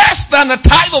 people, less than a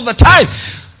tithe of the tithe,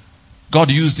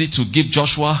 God used it to give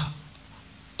Joshua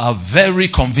a very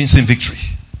convincing victory.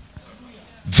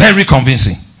 Very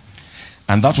convincing.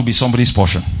 And that will be somebody's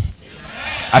portion.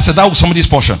 I said that was somebody's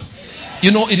portion.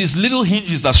 You know, it is little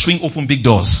hinges that swing open big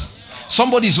doors.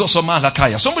 Somebody's just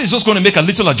Somebody's just going to make a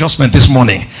little adjustment this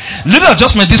morning.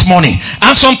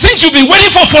 And some things you've been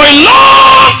waiting for a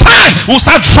long time will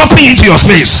start dropping into your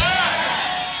space.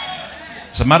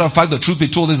 As a matter of fact, the truth be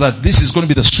told is that this is going to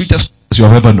be the sweetest you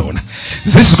have ever known.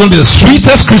 This is going to be the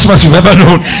sweetest Christmas you've ever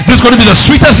known. This is going to be the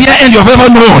sweetest year end you've ever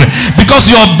known. Because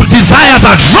your desires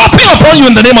are dropping upon you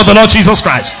in the name of the Lord Jesus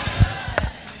Christ.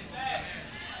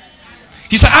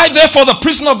 He said, I therefore, the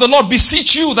prisoner of the Lord,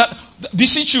 beseech you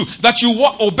that you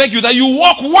walk, or beg you that you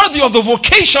walk worthy of the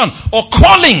vocation or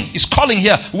calling, is calling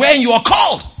here, wherein you are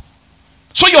called.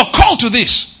 So you're called to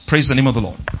this. Praise the name of the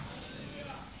Lord.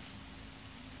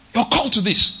 You're called to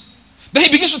this. Then he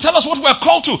begins to tell us what we are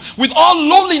called to, with all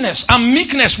lowliness and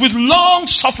meekness, with long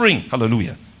suffering.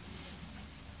 Hallelujah.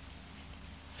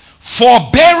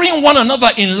 Forbearing one another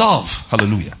in love.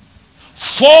 Hallelujah.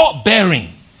 Forbearing.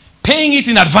 Paying it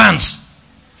in advance.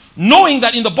 Knowing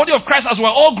that in the body of Christ, as we're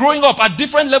all growing up at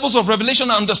different levels of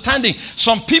revelation and understanding,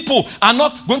 some people are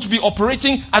not going to be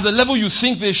operating at the level you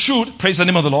think they should. Praise the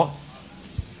name of the Lord.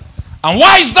 And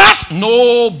why is that?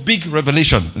 No big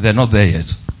revelation. They're not there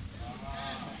yet.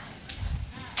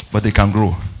 But they can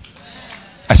grow.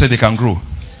 I said they can grow.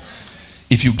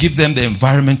 If you give them the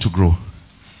environment to grow.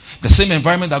 The same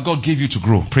environment that God gave you to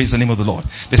grow. Praise the name of the Lord.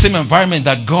 The same environment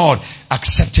that God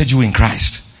accepted you in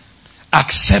Christ.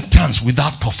 Acceptance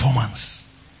without performance.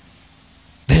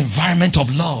 The environment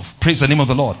of love. Praise the name of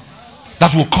the Lord.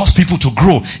 That will cause people to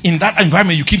grow. In that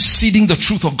environment, you keep seeding the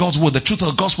truth of God's word, the truth of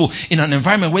the gospel, in an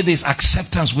environment where there's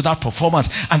acceptance without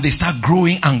performance, and they start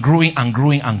growing and growing and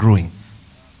growing and growing.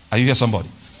 Are you here, somebody?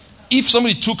 If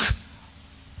somebody took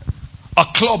a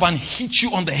club and hit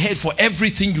you on the head for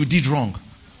everything you did wrong,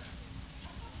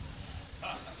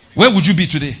 where would you be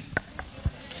today?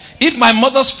 If my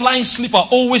mother's flying slipper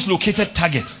always located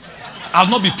target, I'll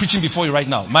not be preaching before you right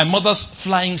now. My mother's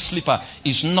flying slipper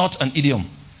is not an idiom.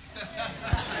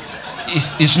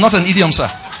 It's not an idiom, sir.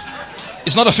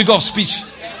 It's not a figure of speech.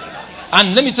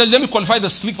 And let me qualify the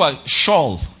slipper.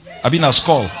 Shawl. I've been a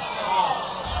skull.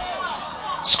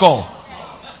 Skull.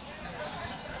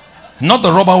 Not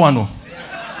the rubber one. No.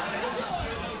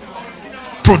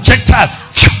 Projectile.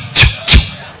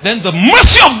 Then the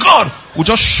mercy of God will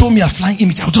just show me a flying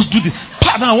image. I'll just do this.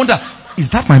 Then I wonder,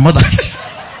 is that my mother?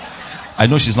 I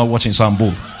know she's not watching, so I'm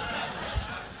bold.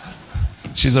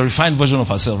 She's a refined version of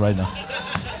herself right now.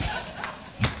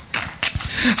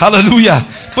 Hallelujah.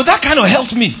 But that kind of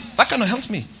helped me.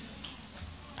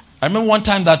 I remember one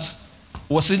time that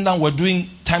we were sitting down, we're doing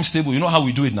times table. You know how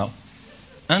we do it now?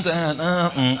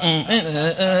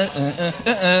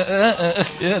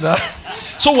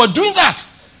 So we're doing that.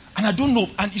 And I don't know.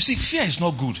 And you see, fear is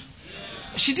not good.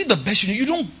 She did the best. You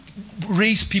don't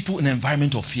raise people in an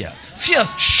environment of fear. Fear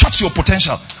shuts your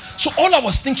potential. So all I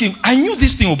was thinking, I knew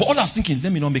this thing, but all I was thinking,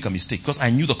 let me not make a mistake, because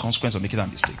I knew the consequence of making that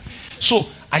mistake. So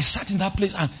I sat in that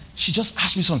place and she just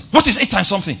asked me something. What is 8 times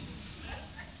something?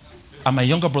 And my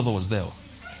younger brother was there.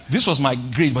 This was my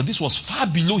grade, but this was far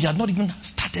below. He had not even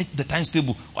started the times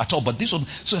table at all. But this was,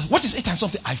 so what is 8 times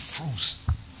something? I froze.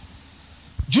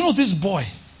 Do you know this boy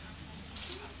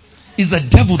is the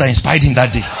devil that inspired him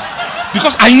that day?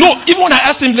 Because I know, even when I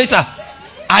asked him later,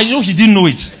 I know he didn't know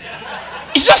it.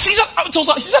 He just said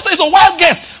it's a wild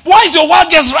guess. Why is your wild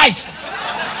guess right?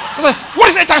 I was like, what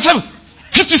is 8 times 7?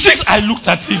 56. I looked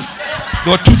at him.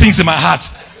 There were 2 things in my heart.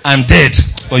 I'm dead.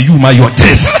 Or you, you're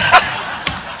dead.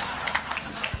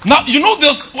 Now, you know,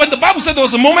 when the Bible said there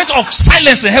was a moment of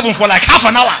silence in heaven for like half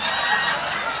an hour.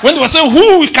 When they were saying,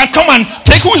 who is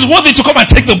worthy to come and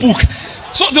take the book?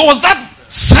 So there was that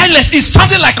silence. It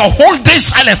sounded like a whole day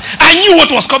silence. I knew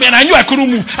what was coming and I knew I couldn't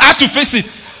move. I had to face it.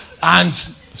 And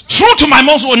true to my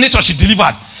mom's own nature, she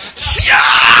delivered.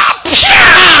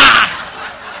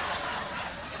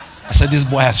 I said, this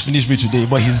boy has finished me today,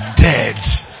 but he's dead.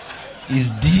 He's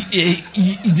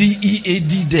D-A-E-D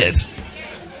dead.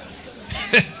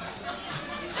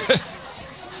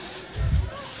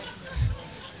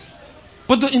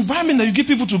 But the environment that you give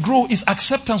people to grow is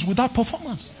acceptance without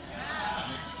performance.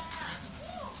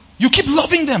 You keep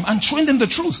loving them and showing them the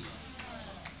truth.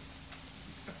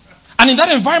 And in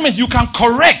that environment, you can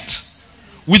correct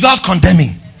without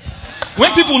condemning.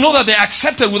 When people know that they're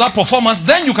accepted without performance,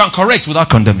 then you can correct without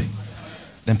condemning.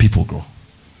 Then people grow.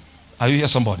 Are you here,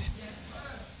 somebody?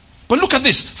 But look at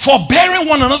this. Forbearing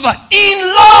one another in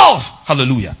love.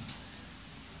 Hallelujah.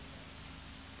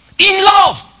 In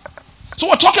love. So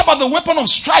we're talking about the weapon of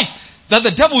strife that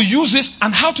the devil uses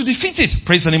and how to defeat it.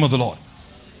 Praise the name of the Lord.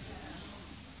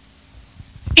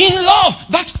 In love.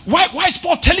 That's why is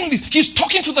Paul telling this? He's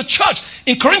talking to the church.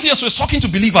 In Corinthians, so he's talking to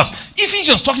believers.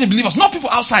 Ephesians talking to believers, not people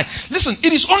outside. Listen,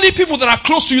 it is only people that are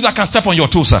close to you that can step on your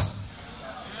toes, sir.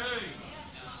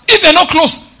 If they're not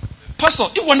close, Pastor,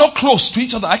 if we're not close to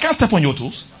each other, I can't step on your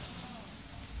toes.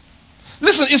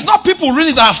 Listen, it's not people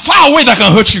really that are far away that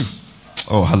can hurt you.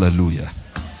 Oh, hallelujah.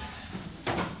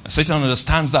 Satan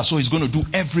understands that, so he's going to do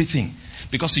everything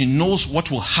because he knows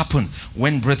what will happen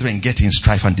when brethren get in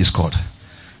strife and discord.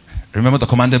 Remember the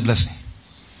commanded blessing.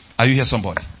 Are you here,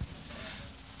 somebody?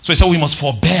 So he said we must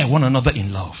forbear one another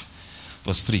in love.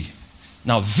 Verse 3.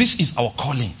 Now this is our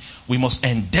calling. We must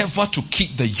endeavor to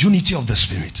keep the unity of the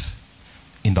Spirit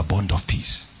in the bond of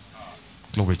peace.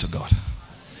 Glory to God.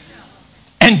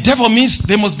 Endeavor means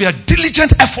there must be a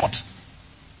diligent effort.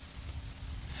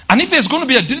 And if there's going to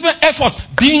be a diligent effort,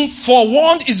 being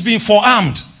forewarned is being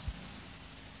forearmed.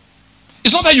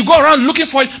 It's not that you go around looking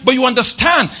for it, but you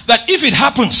understand that if it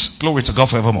happens, glory to God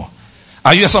forevermore.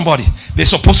 Are you here, somebody? There's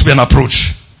supposed to be an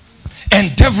approach.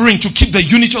 Endeavoring to keep the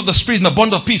unity of the Spirit in the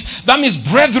bond of peace. That means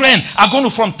brethren are going to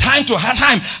from time to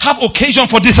time have occasion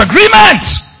for disagreement.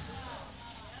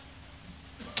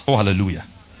 Oh, hallelujah.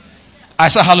 I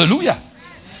said hallelujah.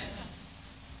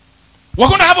 We're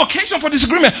going to have occasion for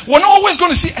disagreement. We're not always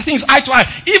going to see things eye to eye.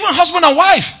 Even husband and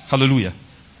wife. Hallelujah.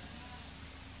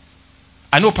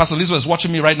 I know Pastor Elizabeth is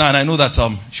watching me right now and I know that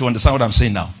she will understand what I'm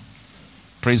saying now.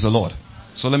 Praise the Lord.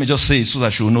 So let me just say it so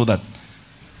that she will know that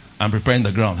I'm preparing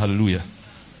the ground. Hallelujah.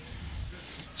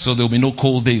 So there will be no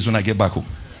cold days when I get back home.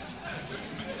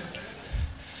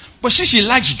 But she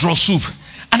likes draw soup.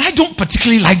 And I don't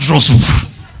particularly like draw soup.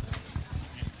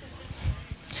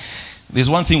 There's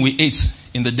one thing we ate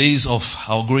in the days of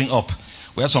our growing up.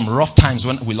 We had some rough times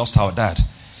when we lost our dad.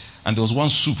 And there was one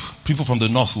soup. People from the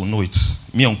north will know it.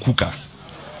 Me and Kuka.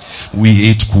 We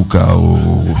ate Kuka.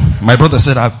 Oh. My brother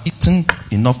said, I've eaten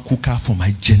enough Kuka for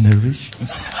my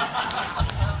generations.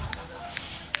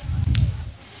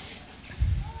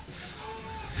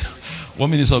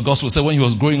 One minister of gospel said when he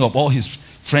was growing up, all his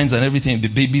friends and everything, the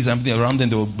babies and everything around them,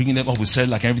 they were bringing them up with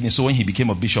Cerelac and everything. So when he became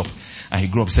a bishop and he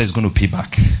grew up, he said he's going to pay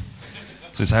back.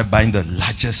 So he started buying the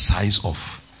largest size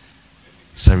of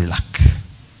Cerelac.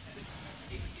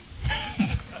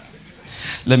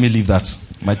 Let me leave that.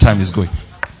 My time is going.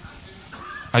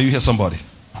 Are you here, somebody?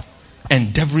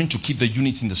 Endeavoring to keep the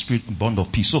unity in the spirit and bond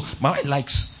of peace. So my wife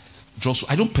likes draw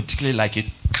soup. I don't particularly like it.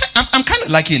 I'm kind of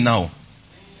liking it now.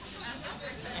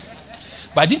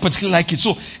 But I didn't particularly like it.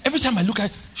 So every time I look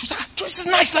at it, she was like, this is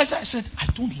nice. I said, I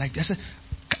don't like it. I said,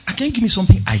 can you give me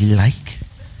something I like?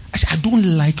 I said, I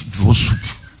don't like draw soup.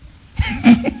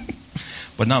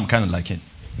 But now I'm kind of liking it.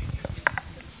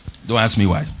 Don't ask me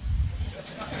why.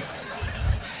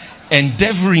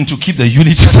 Endeavoring to keep the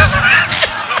unity.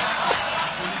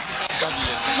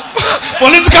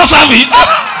 Political savvy.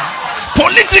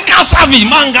 Political savvy.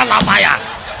 Mangalamaya.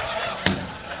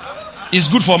 It's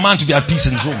good for a man to be at peace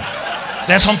in his home.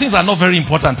 There are some things that are not very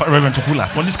important, Reverend Chukula.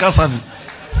 Political savvy.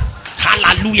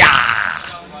 Hallelujah.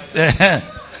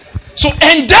 So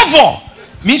endeavor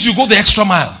means you go the extra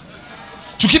mile.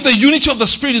 To keep the unity of the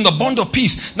spirit in the bond of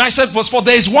peace. Now I said verse 4,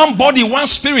 there is one body, one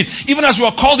spirit, even as you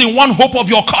are called in one hope of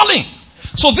your calling.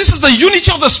 So this is the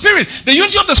unity of the spirit. The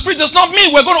unity of the spirit does not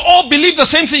mean we're going to all believe the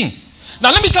same thing.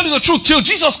 Now let me tell you the truth. Till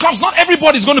Jesus comes, not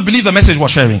everybody is going to believe the message we're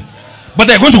sharing. But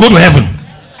they're going to go to heaven.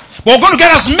 But we're going to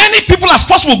get as many people as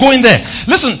possible going there.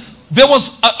 Listen, there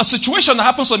was a situation that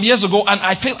happened some years ago, and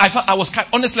I felt I was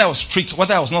tricked.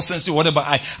 Whether I was not sensitive or whatever,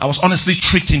 I was honestly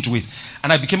tricked into it.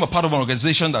 And I became a part of an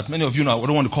organization that many of you know, I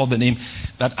don't want to call the name,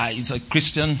 it's a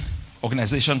Christian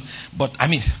organization. But I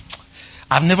mean,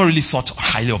 I've never really thought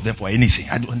highly of them for anything.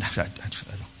 I don't.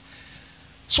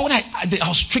 So when I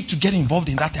was tricked to get involved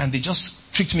in that, and they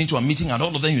just tricked me into a meeting, and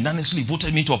all of them unanimously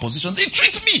voted me into a position. They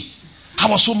tricked me. I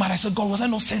was so mad. I said, God, was I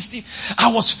not sensitive?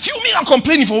 I was fuming and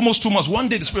complaining for almost 2 months. One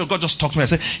day the Spirit of God just talked to me. I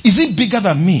said, is it bigger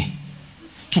than me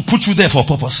to put you there for a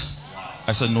purpose?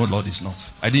 I said, no, Lord, it's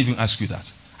not. I didn't even ask you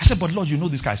that. I said, but Lord, you know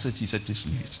this guy. He said, please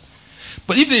leave it.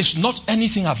 But if there's not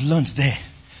anything I've learned there,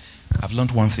 I've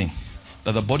learned one thing.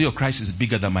 That the body of Christ is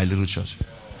bigger than my little church.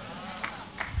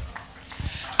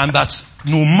 And that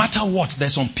no matter what,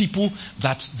 there's some people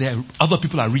that other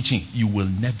people are reaching, you will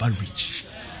never reach.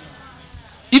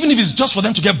 Even if it's just for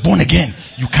them to get born again,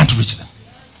 you can't reach them.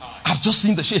 I've just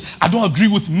seen the shit. I don't agree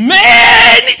with many,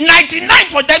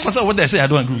 99.9% of what they say I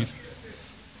don't agree with.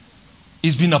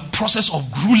 It's been a process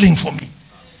of grueling for me.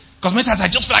 Because many times I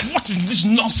just feel like, what is this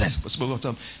nonsense?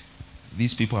 But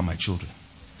these people are my children.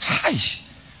 Hi.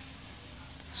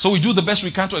 So we do the best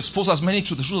we can to expose as many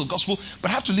to the truth of the gospel,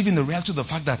 but I have to live in the reality of the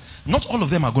fact that not all of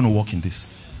them are going to walk in this.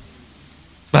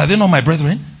 But are they not my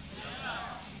brethren?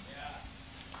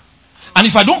 And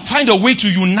if I don't find a way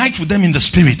to unite with them in the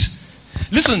spirit,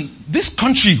 listen, this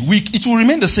country, it will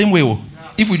remain the same way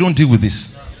if we don't deal with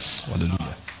this.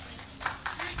 Hallelujah.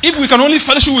 If we can only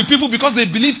fellowship with people because they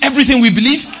believe everything we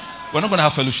believe, we're not going to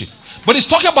have fellowship. But he's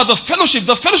talking about the fellowship.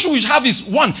 The fellowship we have is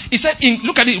one. He said,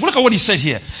 look at what he said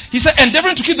here. He said,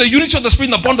 endeavoring to keep the unity of the spirit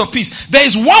in the bond of peace. There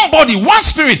is one body, one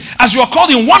spirit, as you are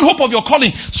called in one hope of your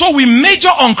calling. So we major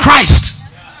on Christ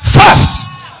first,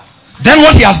 then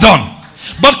what he has done.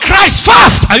 But Christ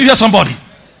first. Are you here, somebody?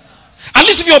 At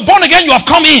least if you're born again, you have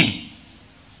come in.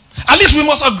 At least we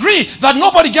must agree that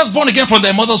nobody gets born again from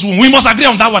their mother's womb. We must agree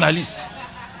on that one at least.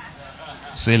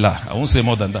 Say la. I won't say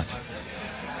more than that.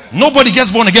 Nobody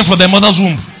gets born again from their mother's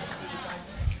womb.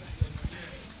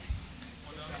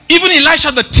 Even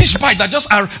Elisha the Tishbite that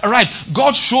just arrived,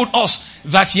 God showed us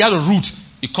that he had a root.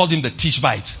 He called him the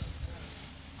Tishbite.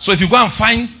 So if you go and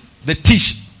find the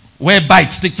Tish where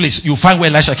bites take place, you'll find where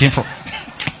Elisha came from.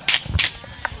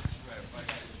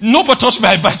 Nobody touched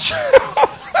my bite.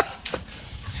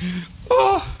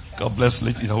 Oh, God bless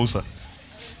Lady Hausa.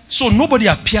 So nobody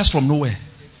appears from nowhere.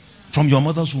 From your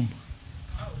mother's womb.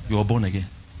 You are born again.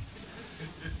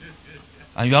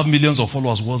 And you have millions of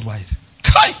followers worldwide.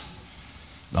 Kai!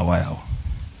 Now why?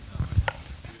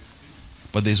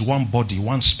 But there's one body,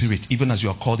 one spirit, even as you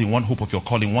are called in one hope of your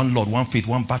calling, one Lord, one faith,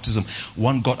 one baptism,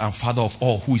 one God and Father of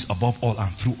all, who is above all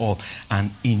and through all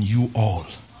and in you all.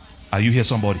 Are you here,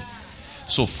 somebody?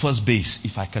 So first base,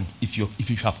 if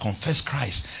you have confessed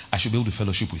Christ, I should be able to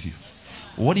fellowship with you.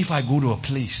 What if I go to a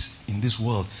place in this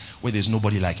world where there's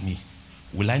nobody like me?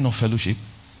 Will I not fellowship?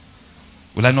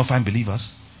 Will I not find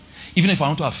believers? Even if I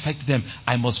want to affect them,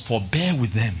 I must forbear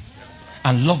with them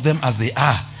and love them as they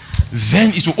are.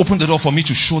 Then it will open the door for me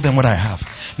to show them what I have.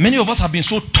 Many of us have been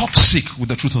so toxic with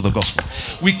the truth of the gospel.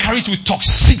 We carry it with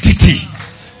toxicity.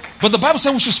 But the Bible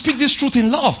says we should speak this truth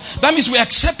in love. That means we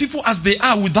accept people as they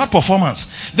are without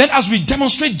performance. Then as we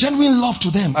demonstrate genuine love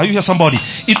to them, are you here, somebody?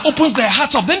 It opens their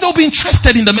hearts up. Then they'll be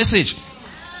interested in the message.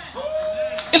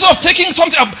 Instead of taking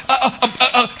something,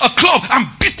 a club, and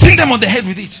beating them on the head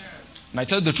with it. And I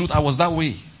tell you the truth, I was that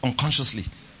way unconsciously.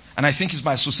 And I think it's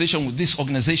by association with this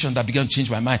organization that began to change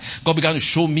my mind. God began to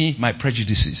show me my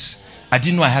prejudices. I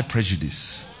didn't know I had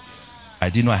prejudice. I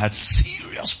didn't know I had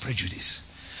serious prejudice.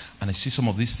 And I see some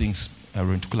of these things,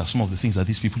 some of the things that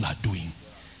these people are doing.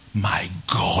 My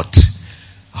God,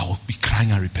 I will be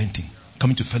crying and repenting.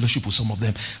 Coming to fellowship with some of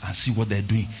them and see what they're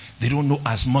doing. They don't know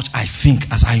as much, I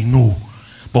think, as I know.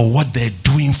 But what they're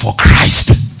doing for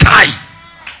Christ. Kai!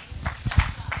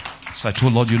 So I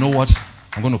told Lord, you know what?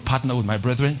 I'm going to partner with my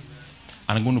brethren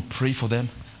and I'm going to pray for them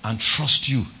and trust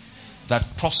you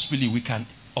that possibly we can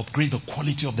upgrade the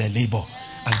quality of their labor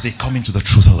as they come into the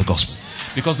truth of the gospel.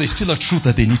 Because there's still a truth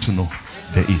that they need to know.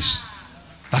 There is.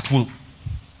 That will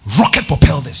rocket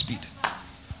propel their speed.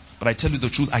 But I tell you the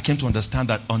truth, I came to understand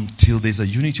that until there's a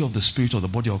unity of the spirit of the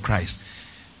body of Christ,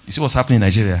 you see what's happening in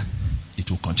Nigeria? It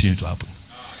will continue to happen.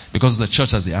 Because the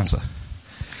church has the answer.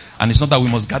 And it's not that we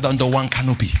must gather under one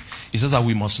canopy. It says that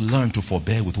we must learn to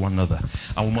forbear with one another.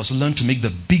 And we must learn to make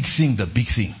the big thing,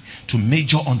 to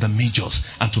major on the majors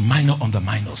and to minor on the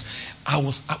minors.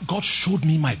 God showed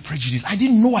me my prejudice. I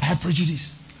didn't know I had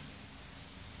prejudice.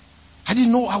 I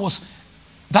didn't know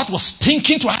that was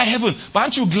stinking to high heaven. But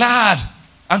aren't you glad?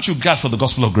 Aren't you glad for the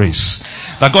gospel of grace?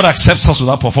 That God accepts us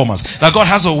without performance. That God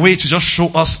has a way to just show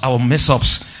us our mess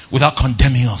ups without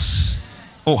condemning us.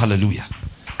 Oh, hallelujah.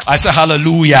 I say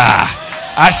hallelujah.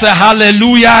 I say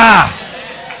hallelujah.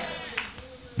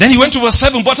 Then he went to verse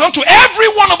 7. But unto every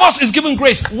one of us is given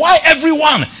grace. Why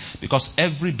everyone? Because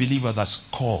every believer that's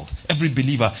called, every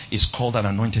believer is called and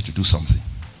anointed to do something.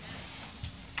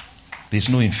 There's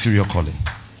no inferior calling.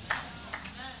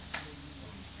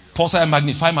 Paul said, I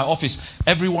magnify my office.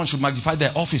 Everyone should magnify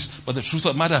their office. But the truth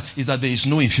of the matter is that there is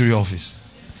no inferior office.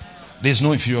 There is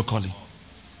no inferior calling.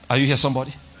 Are you here,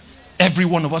 somebody? Every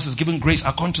one of us is given grace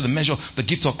according to the measure, the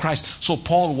gift of Christ. So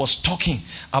Paul was talking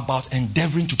about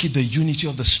endeavoring to keep the unity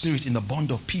of the Spirit in the bond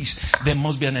of peace. There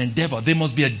must be an endeavor. There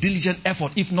must be a diligent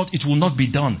effort. If not, it will not be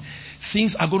done.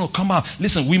 Things are going to come out.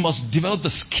 Listen, we must develop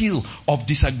the skill of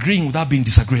disagreeing without being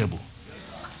disagreeable.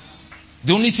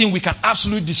 The only thing we can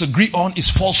absolutely disagree on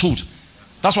is falsehood.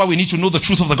 That's why we need to know the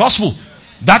truth of the gospel.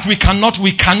 That we cannot.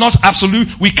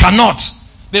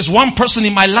 There's one person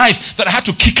in my life that I had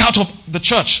to kick out of the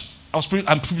church.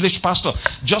 I'm privileged pastor.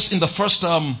 Just in the first,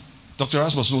 Dr.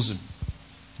 Erasmus knows him.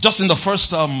 Just in the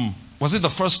first, was it the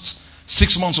first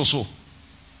 6 months or so?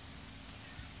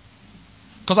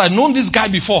 Because I'd known this guy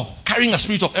before, carrying a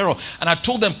spirit of error. And I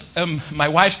told them, my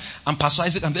wife and Pastor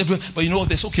Isaac and everyone, but you know,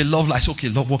 there's okay, love. I said, okay,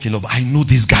 love, walk in love. I know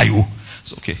this guy.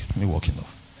 It's okay, let me walk in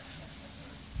love.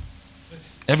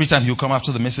 Every time he'll come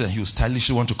after the message and he'll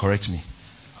stylishly want to correct me.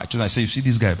 I told him, I say, you see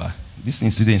this guy, but this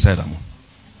thing's sitting inside him.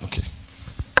 Okay.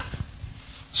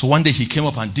 So one day he came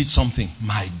up and did something.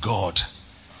 My God.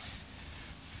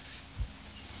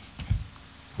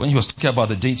 When he was talking about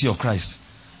the deity of Christ,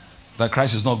 that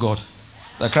Christ is not God,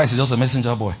 that Christ is just a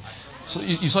messenger boy. So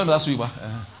you saw him last week, but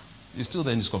he's still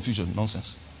there in his confusion.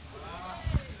 Nonsense.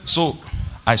 So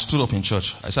I stood up in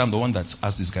church. I said, I'm the one that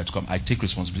asked this guy to come. I take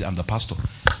responsibility. I'm the pastor.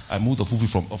 I moved the pulpit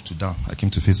from up to down. I came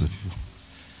to face the people.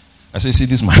 I said, see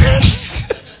this man.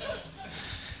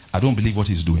 I don't believe what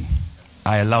he's doing.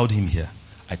 I allowed him here.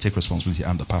 I take responsibility.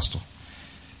 I'm the pastor.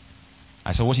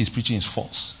 I said, what he's preaching is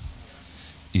false.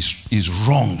 Is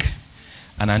wrong.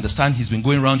 And I understand he's been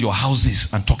going around your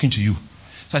houses and talking to you.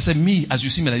 So I said, me, as you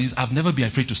see me like this, I've never been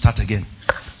afraid to start again.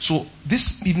 So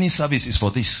this evening service is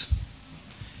for this.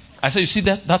 I said, you see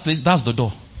that place? That's the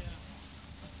door.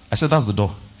 I said, that's the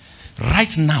door.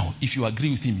 Right now, if you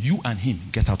agree with him, you and him,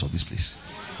 get out of this place.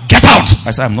 Get out!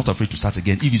 I said, I'm not afraid to start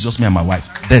again. If it's just me and my wife,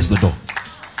 there's the door.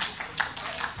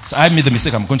 So I made the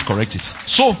mistake, I'm going to correct it.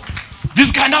 So,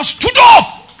 this guy now stood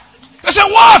up. They say,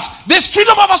 what? There's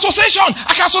freedom of association.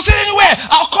 I can associate anywhere.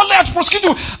 I'll call there to prosecute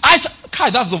you. I said, Kai,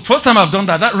 that's the first time I've done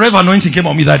that. That rev anointing came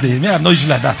on me that day. Me, I'm not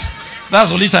usually like that. That's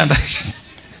the only time that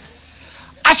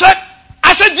I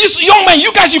said, this young man,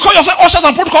 you guys, you call yourself ushers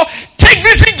and protocol, take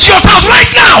this idiot out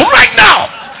right now.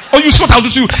 Or you see what I'll do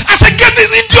to you. I said, get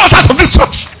this idiot out of this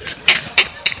church.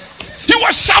 He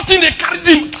was shouting, they carried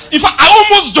him. In fact, I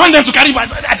almost joined them to carry him. I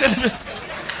tell him.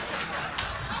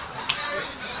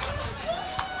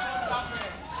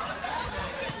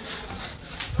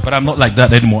 But I'm not like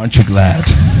that anymore, aren't you glad?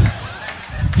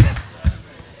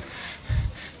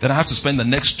 Then I have to spend the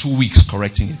next 2 weeks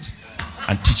correcting it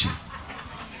and teaching.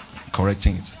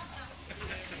 Correcting it.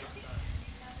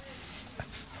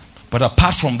 But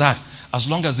apart from that, as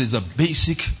long as there's a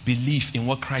basic belief in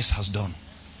what Christ has done.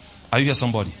 Are you here,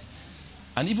 somebody?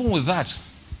 And even with that,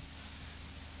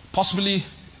 possibly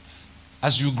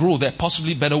as you grow, there are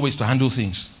possibly better ways to handle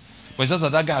things. But it's just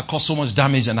that guy caused so much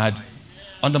damage and I had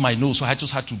under my nose, so I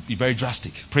just had to be very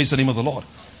drastic. Praise the name of the Lord.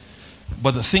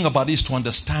 But the thing about it is to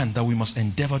understand that we must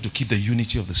endeavor to keep the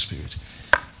unity of the Spirit.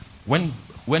 When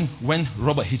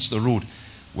rubber hits the road,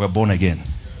 we're born again.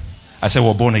 I say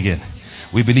we're born again.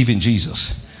 We believe in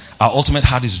Jesus. Our ultimate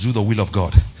heart is to do the will of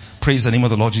God. Praise the name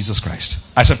of the Lord Jesus Christ.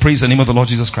 I said praise the name of the Lord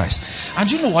Jesus Christ.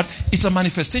 And you know what? It's a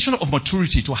manifestation of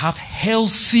maturity to have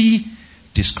healthy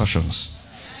discussions.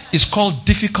 It's called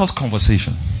difficult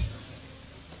conversation.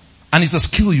 And it's a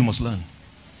skill you must learn.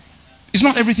 It's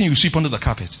not everything you sweep under the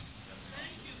carpet.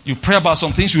 You pray about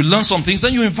some things, you learn some things,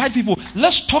 then you invite people.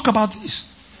 Let's talk about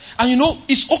this. And you know,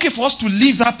 it's okay for us to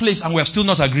leave that place and we have still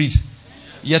not agreed.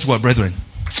 Yet we're brethren.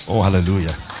 Oh,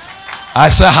 hallelujah. I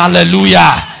say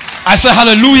hallelujah. I say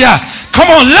hallelujah. Come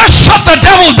on, let's shut the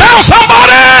devil down,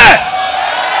 somebody.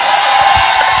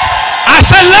 I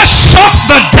say let's shut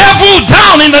the devil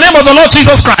down in the name of the Lord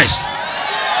Jesus Christ.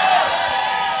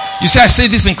 You see, I say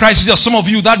this in Christ Jesus. Some of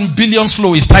you, that billions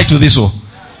flow is tied to this. Oh,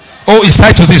 it's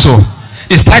tied to this.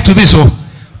 It's tied to this.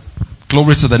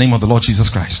 Glory to the name of the Lord Jesus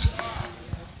Christ.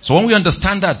 So when we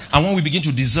understand that, and when we begin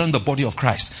to discern the body of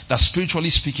Christ, that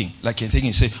spiritually speaking, like you're thinking,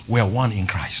 you say, we are one in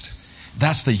Christ.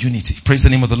 That's the unity. Praise the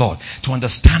name of the Lord. To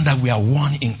understand that we are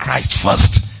one in Christ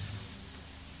first.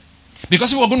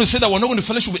 Because if we're going to say that we're not going to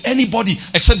fellowship with anybody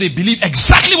except they believe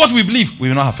exactly what we believe, we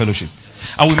will not have fellowship.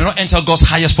 And we may not enter God's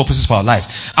highest purposes for our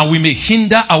life. And we may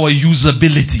hinder our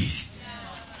usability.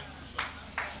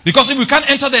 Because if we can't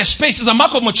enter their space, it's a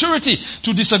mark of maturity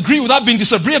to disagree without being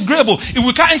disagreeable. If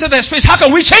we can't enter their space, how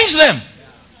can we change them?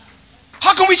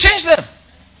 How can we change them?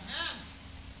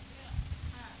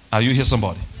 Are you here,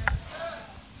 somebody?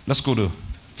 Let's go to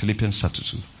Philippians chapter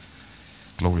 2.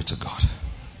 Glory to God.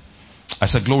 I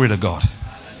said glory to God.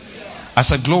 I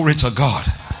said glory to God.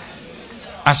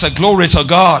 I said glory to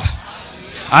God.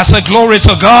 I said glory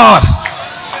to God.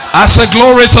 I said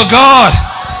glory to God.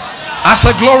 I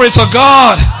said glory to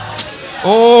God.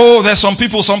 Oh, there's some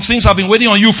people, some things have been waiting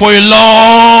on you for a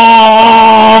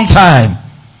long time.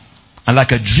 And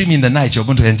like a dream in the night, you're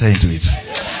going to enter into it.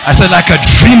 I said like a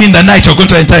dream in the night, you're going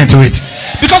to enter into it.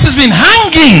 Because it's been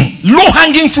hanging,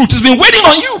 low-hanging fruit. It's been waiting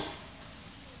on you.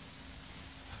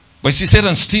 But you see,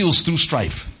 Satan steals through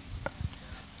strife.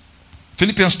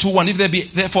 Philippians 2:1, if there be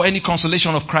therefore any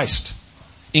consolation of Christ,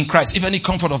 in Christ, if any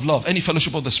comfort of love, any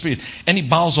fellowship of the Spirit, any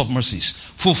bowels of mercies,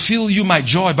 fulfill you my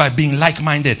joy by being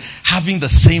like-minded, having the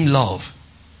same love.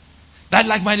 That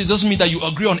like-minded doesn't mean that you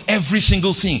agree on every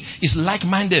single thing. It's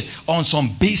like-minded on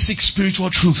some basic spiritual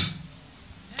truth.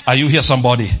 Are you here,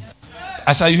 somebody?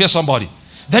 I said, are you here, somebody?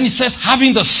 Then it says,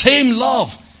 having the same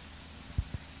love.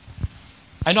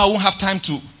 I know I won't have time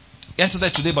to enter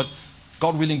that today, but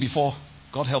God willing, before,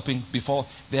 God helping, before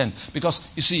then. Because,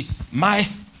 you see, my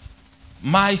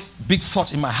big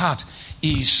thought in my heart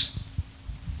is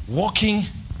walking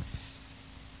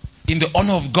in the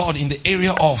honor of God in the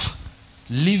area of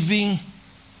living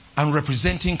and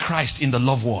representing Christ in the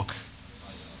love walk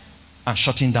and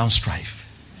shutting down strife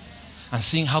and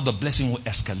seeing how the blessing will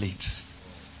escalate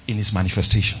in its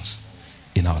manifestations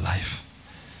in our life.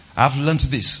 I've learned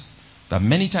this, that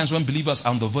many times when believers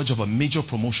are on the verge of a major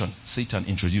promotion, Satan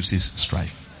introduces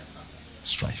strife.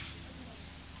 Strife.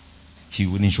 He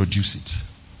will introduce it.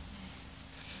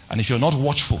 And if you're not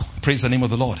watchful, praise the name of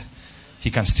the Lord, he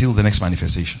can steal the next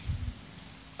manifestation.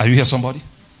 Are you here, somebody?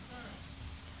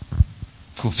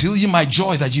 Fulfill ye my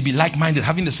joy that ye be like-minded,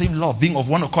 having the same love, being of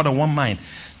one accord and one mind.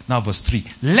 Now verse 3.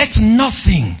 Let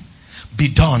nothing be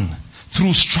done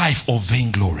through strife or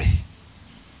vainglory.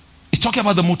 It's talking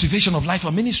about the motivation of life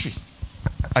or ministry.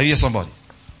 Are you here, somebody?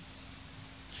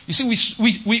 You see,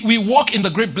 we walk in the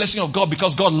great blessing of God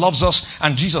because God loves us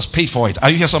and Jesus paid for it. Are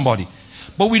you here, somebody?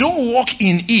 But we don't walk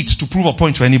in it to prove a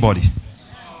point to anybody.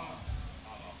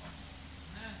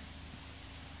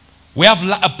 We have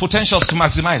potentials to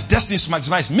maximize, destinies to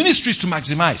maximize, ministries to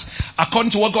maximize, according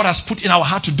to what God has put in our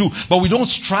heart to do. But we don't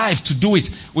strive to do it.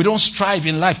 We don't strive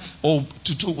in life, or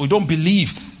we don't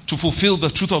believe to fulfill the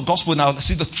truth of the gospel now.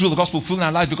 See the truth of the gospel fulfilled in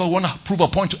our life because we want to prove a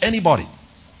point to anybody.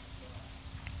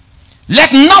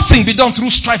 Let nothing be done through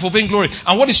strife or vainglory.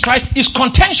 And what is strife? Is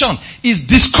contention, is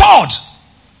discord.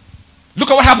 Look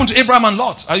at what happened to Abraham and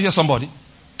Lot. Are you here, somebody?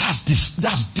 That's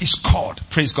discord.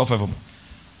 Praise God forevermore.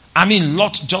 I mean,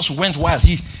 Lot just went wild.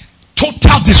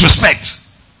 Total disrespect.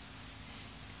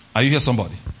 Are you here,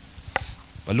 somebody?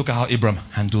 But look at how Abraham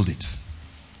handled it.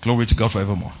 Glory to God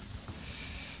forevermore.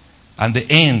 And the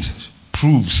end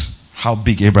proves how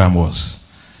big Abraham was.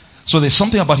 So there's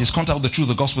something about his contact with the truth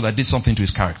of the gospel that did something to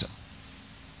his character.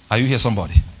 Are you here,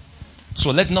 somebody?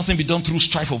 So let nothing be done through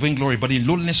strife or vainglory, but in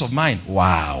lowliness of mind.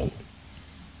 Wow.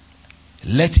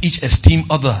 Let each esteem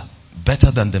other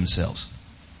better than themselves.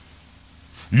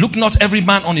 Look not every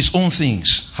man on his own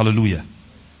things. Hallelujah.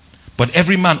 But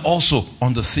every man also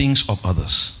on the things of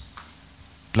others.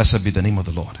 Blessed be the name of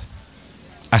the Lord.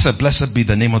 I said, blessed be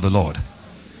the name of the Lord.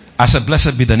 I said,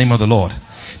 blessed be the name of the Lord.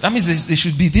 That means there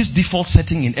should be this default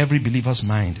setting in every believer's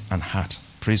mind and heart.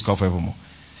 Praise God forevermore.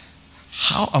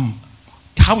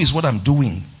 How is what I'm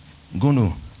doing going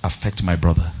to affect my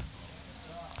brother?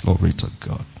 Glory to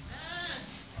God.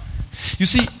 You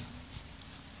see,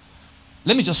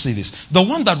 let me just say this. The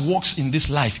one that walks in this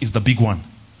life is the big one.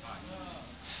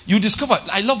 You discover,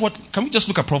 I love can we just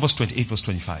look at Proverbs 28 verse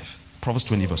 25? Proverbs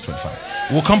 20 verse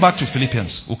 25. We'll come back to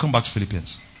Philippians.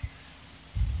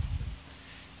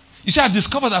 You see, I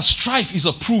discovered that strife is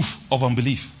a proof of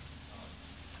unbelief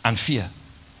and fear.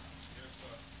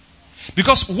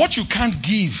 Because what you can't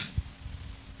give,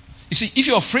 you see, if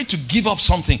you're afraid to give up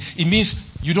something, it means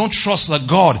you don't trust that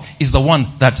God is the one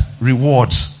that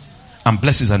rewards and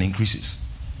blesses and increases.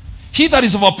 He that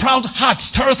is of a proud heart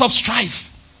stirreth up strife.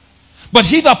 But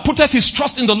he that putteth his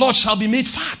trust in the Lord shall be made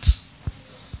fat.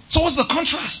 So what's the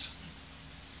contrast?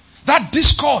 That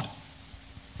discord.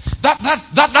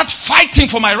 That fighting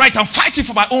for my right and fighting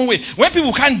for my own way. When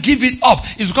people can't give it up,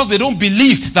 it's because they don't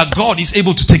believe that God is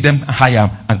able to take them higher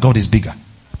and God is bigger.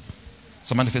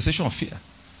 It's a manifestation of fear.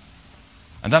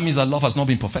 And that means that love has not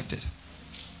been perfected.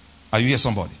 Are you here,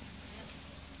 somebody?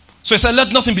 So he said,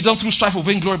 let nothing be done through strife or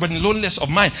vainglory, but in lowliness of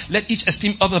mind. Let each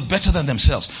esteem other better than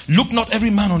themselves. Look not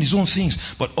every man on his own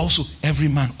things, but also every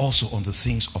man also on the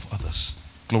things of others.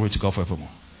 Glory to God forevermore.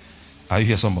 Are you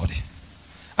here, somebody?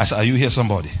 I said, are you here,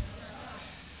 somebody?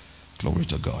 Glory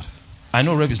to God. I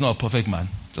know Reb is not a perfect man,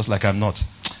 just like I'm not.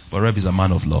 But Reb is a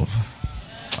man of love.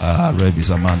 Reb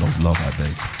is a man of love, I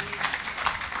beg.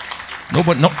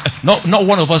 Not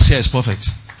one of us here is perfect.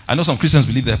 I know some Christians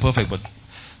believe they're perfect, but,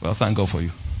 well, thank God for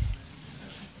you.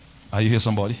 Are you here,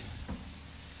 somebody?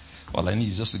 All I need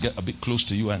is just to get a bit close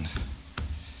to you and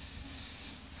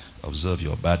observe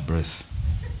your bad breath.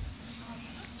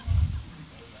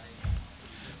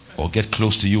 Or get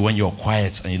close to you when you're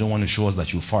quiet and you don't want to show us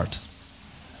that you fart.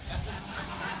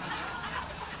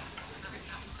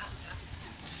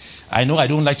 I know I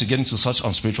don't like to get into such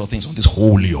unspiritual things on this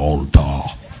holy altar.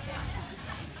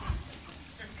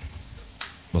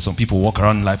 But some people walk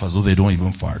around in life as though they don't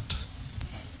even fart.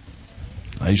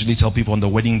 I usually tell people on the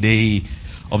wedding day,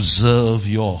 observe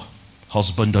your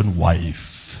husband and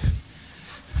wife.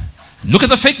 Look at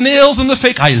the fake nails and the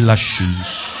fake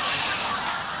eyelashes.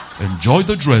 Enjoy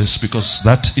the dress because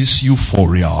that is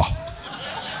euphoria.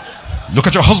 Look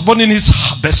at your husband in his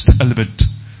best element.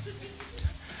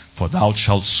 For thou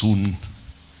shalt soon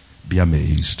be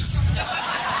amazed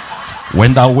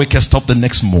when thou wakest up the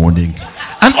next morning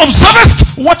and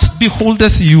observest what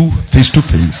beholdeth you face to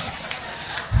face.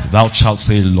 Thou shalt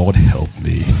say, Lord, help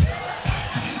me.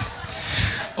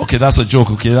 Okay, that's a joke.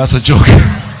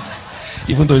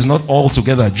 Even though it's not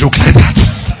altogether a joke like that.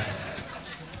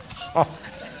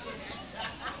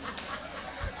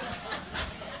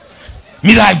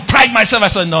 Me, I pride myself. I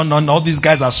said, no, all these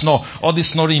guys are snore. All these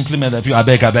snoring implement that people, I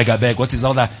beg. What is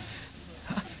all that?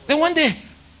 Then one day,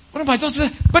 one of my daughters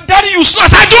said, but daddy, you snore. I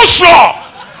said, I do snore.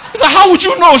 He said, how would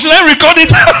you know? Should I record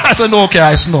it? I said, no, okay,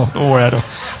 I snore. Don't worry,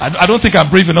 I don't think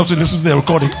I'm brave enough to listen to the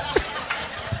recording.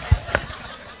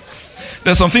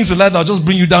 There's some things in life that'll just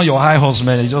bring you down your high horse,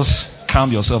 man. You just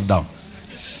calm yourself down.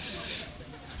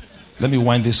 Let me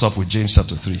wind this up with James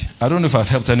chapter 3. I don't know if I've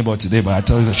helped anybody today, but I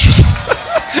tell you the truth.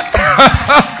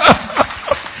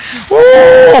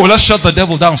 Ooh, let's shut the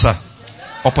devil down, sir.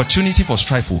 Opportunity for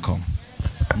strife will come.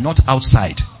 Not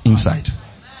outside, inside.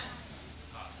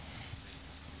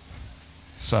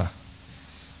 Sir,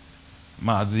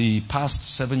 The past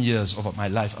 7 years of my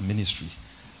life and ministry,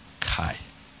 Kai.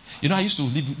 You know, I used to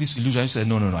live this illusion. I used to say,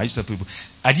 no. I used to tell people,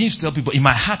 I didn't used to tell people, in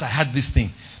my heart I had this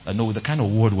thing. That no, with the kind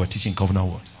of word we're teaching,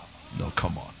 covenant word. No,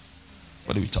 come on.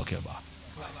 What are we talking about?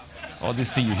 All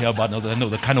this thing you hear about, no,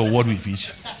 the kind of word we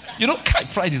preach. You know,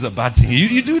 pride is a bad thing.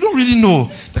 You don't really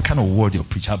know the kind of word you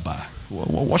preach about. We're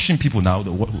washing people now.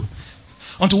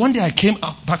 Until one day I came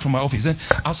back from my office, and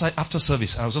outside after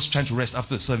service, I was just trying to rest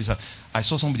after the service. I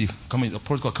saw somebody coming, the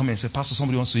protocol coming and said, Pastor,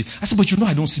 somebody wants to eat. I said, but you know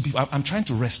I don't see people. I'm trying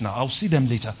to rest now. I'll see them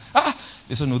later.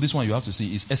 They said, no, this one you have to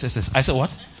see is SSS. I said,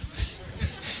 what?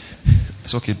 I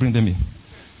said, okay, bring them in.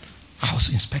 I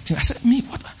was inspecting. I said, me,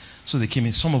 what? So they came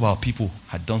in. Some of our people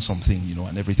had done something, you know,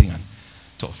 and everything. And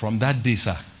so from that day,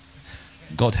 sir,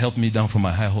 God helped me down from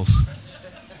my high horse.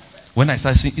 When I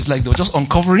started seeing, it's like they were just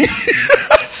uncovering.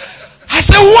 I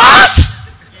said, what?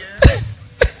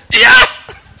 Yeah.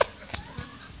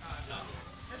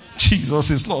 Jesus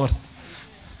is Lord.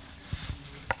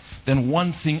 Then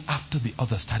one thing after the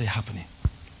other started happening.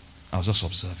 I was just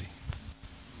observing.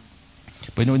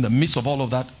 But you know, in the midst of all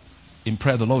of that, in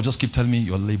prayer, the Lord would just keep telling me,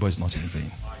 your labor is not in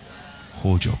vain.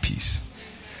 Hold your peace.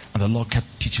 And the Lord kept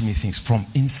teaching me things from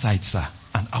inside, sir,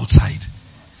 and outside.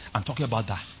 I'm talking about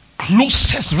the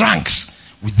closest ranks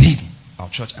within our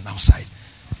church and outside.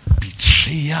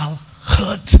 Betrayal,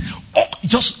 hurt, it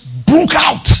just broke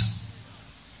out.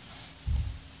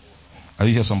 Are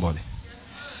you here, somebody?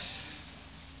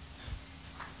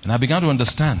 And I began to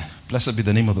understand, blessed be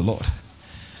the name of the Lord,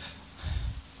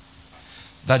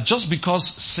 that just because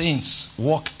saints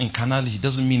walk in carnality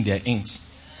doesn't mean they're ain'ts.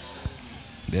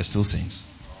 They're still saints.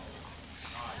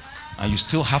 And you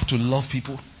still have to love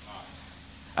people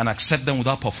and accept them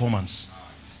without performance.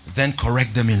 Then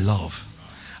correct them in love.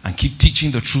 And keep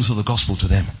teaching the truth of the gospel to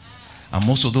them. And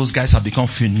most of those guys have become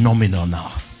phenomenal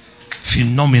now.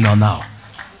 Phenomenal now.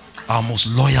 Our most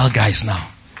loyal guys now.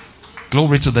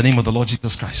 Glory to the name of the Lord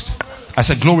Jesus Christ. I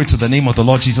said glory to the name of the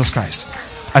Lord Jesus Christ.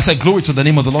 I said glory to the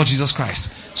name of the Lord Jesus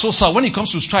Christ. So sir, when it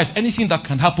comes to strife, anything that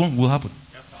can happen will happen.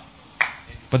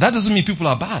 But that doesn't mean people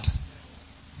are bad.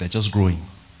 They're just growing.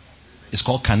 It's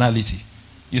called carnality.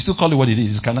 You still call it what it is.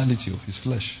 It's carnality. It's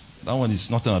flesh. That one is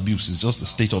not an abuse. It's just a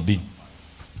state of being.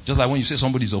 Just like when you say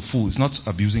somebody's a fool, it's not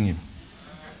abusing him.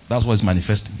 That's what it's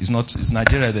manifesting. It's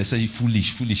Nigeria, they say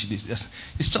foolish.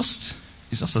 It's just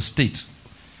a state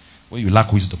where you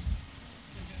lack wisdom.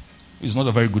 It's not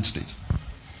a very good state.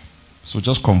 So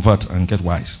just convert and get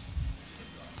wise.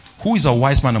 Who is a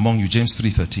wise man among you? James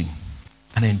 3:13.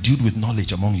 And endued with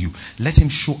knowledge among you. Let him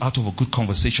show out of a good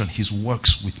conversation his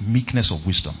works with meekness of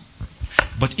wisdom.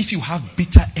 But if you have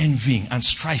bitter envying and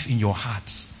strife in your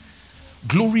hearts,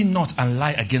 glory not and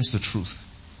lie against the truth.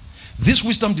 This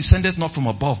wisdom descendeth not from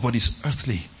above, but is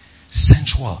earthly,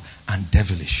 sensual, and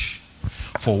devilish.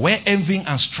 For where envying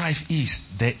and strife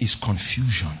is, there is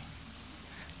confusion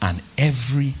and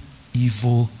every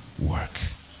evil work.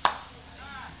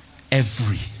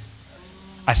 Every.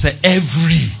 I said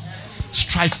every.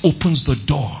 Strife opens the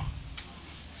door.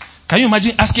 Can you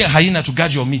imagine asking a hyena to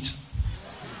guard your meat?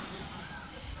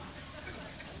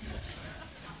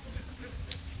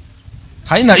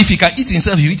 Hyena, if he can eat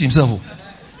himself, he eat himself.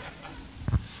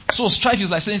 So strife is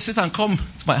like saying, Satan, come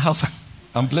to my house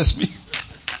and bless me.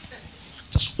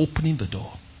 Just opening the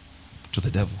door to the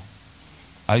devil.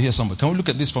 I hear somebody. Can we look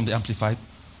at this from the Amplified?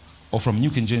 Or from New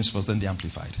King James first, then the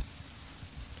Amplified?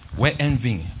 Where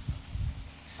envying.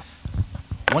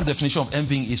 One definition of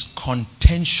envying is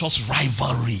contentious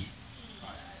rivalry.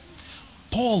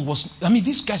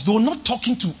 These guys, they were not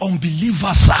talking to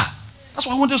unbelievers, sir. That's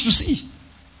what I want us to see.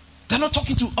 They're not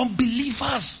talking to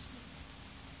unbelievers.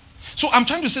 So I'm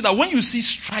trying to say that when you see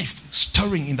strife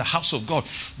stirring in the house of God,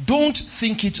 don't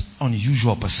think it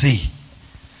unusual per se.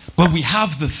 But we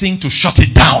have the thing to shut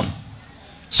it down.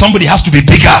 Somebody has to be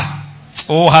bigger.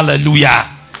 Oh, hallelujah.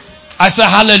 I say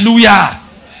hallelujah.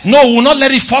 No, we will not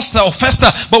let it foster or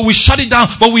fester, but we shut it down.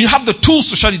 But we have the tools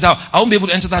to shut it down. I won't be able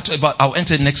to enter that, but I'll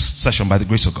enter next session by the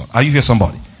grace of God. Are you here,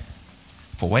 somebody?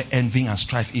 For where envying and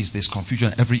strife is, there's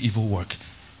confusion, every evil work.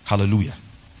 Hallelujah.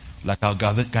 Like our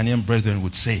Ghanaian brethren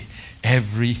would say,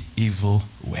 every evil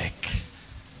work.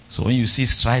 So when you see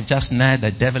strife, just know the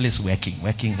devil is working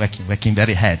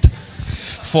very hard.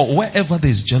 For wherever there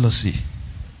is jealousy,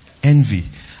 envy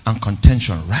and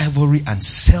contention, rivalry and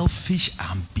selfish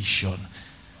ambition,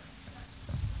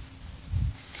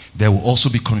 there will also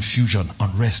be confusion,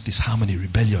 unrest, disharmony,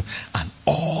 rebellion, and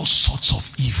all sorts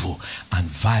of evil and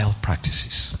vile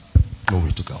practices.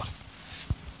 Glory to God.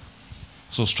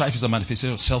 So strife is a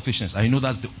manifestation of selfishness. And you know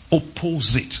that's the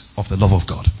opposite of the love of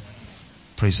God.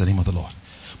 Praise the name of the Lord.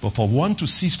 But for one to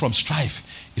cease from strife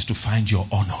is to find your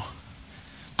honor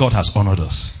God has honored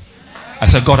us. I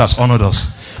said God has honored us.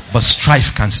 But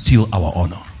strife can steal our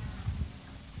honor.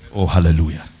 Oh,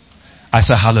 hallelujah. I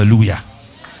said hallelujah.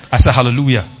 I said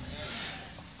hallelujah.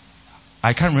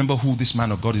 I can't remember who this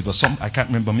man of God is, but I can't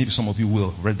remember, maybe some of you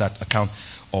will read that account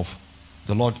of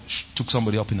the Lord took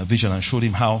somebody up in a vision and showed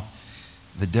him how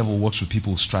the devil works with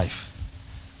people with strife.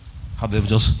 How the devil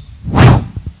just...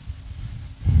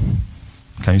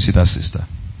 Can you see that, sister?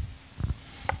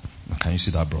 Can you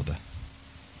see that, brother?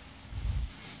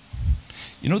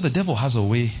 You know, the devil has a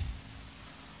way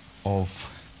of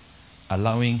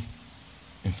allowing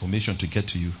information to get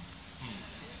to you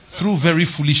through very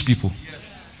foolish people.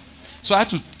 So I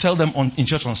had to tell them in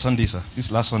church on Sunday, sir,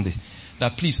 this last Sunday,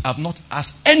 that please, I've not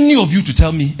asked any of you to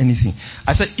tell me anything.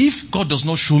 I said, if God does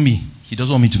not show me, He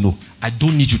doesn't want me to know. I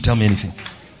don't need you to tell me anything.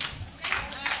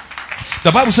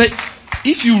 The Bible says,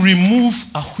 if you remove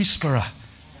a whisperer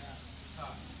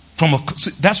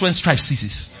that's when strife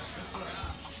ceases.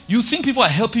 You think people are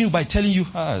helping you by telling you,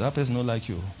 that person don't like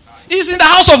you. He's in the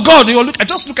house of God.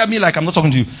 Just look at me like I'm not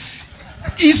talking to you.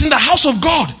 He's in the house of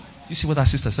God. You see what that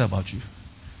sister said about you?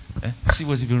 See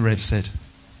what even Rev said.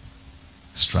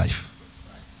 Strife.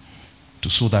 To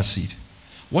sow that seed.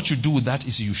 What you do with that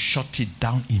is you shut it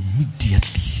down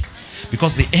immediately.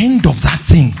 Because the end of that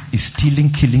thing is stealing,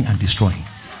 killing, and destroying.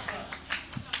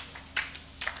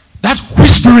 That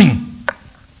whispering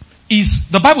is,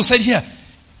 the Bible said here,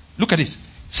 look at it,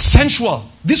 sensual.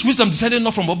 This wisdom descended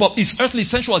not from above. It's earthly,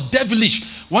 sensual, devilish.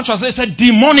 One translation said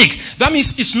demonic. That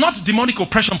means it's not demonic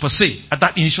oppression per se at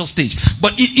that initial stage.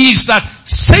 But it is that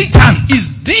Satan is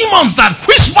demons that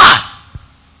whisper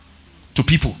to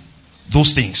people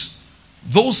those things.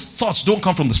 Those thoughts don't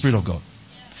come from the Spirit of God.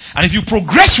 And if you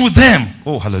progress with them,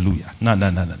 oh hallelujah. No.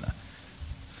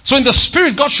 So in the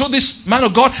Spirit, God showed this man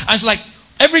of God, and it's like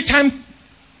every time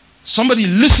somebody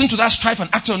listened to that strife and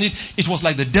acted on it, it was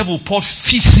like the devil poured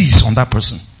feces on that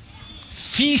person.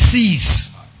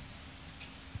 Feces.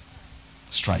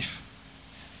 Strife.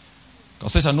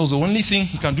 Because Satan knows the only thing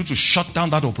he can do to shut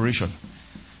down that operation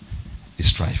is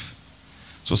strife.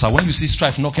 So sir, when you see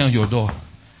strife knocking on your door,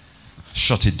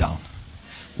 shut it down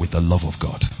with the love of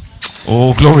God.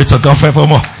 Oh, glory to God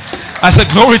forevermore. I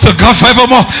said glory to God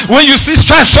forevermore. When you see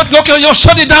strife knocking on your door,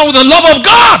 shut it down with the love of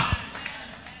God.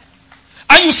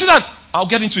 And you see that, I'll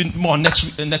get into it more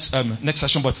next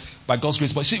session, but by God's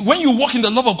grace. But see, when you walk in the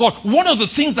love of God, one of the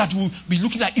things that we'll be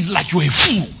looking at is like you're a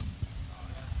fool.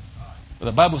 But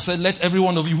the Bible said, let every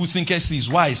one of you who thinketh he is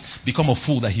wise become a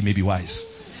fool that he may be wise.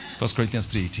 1 Corinthians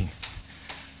 3:18.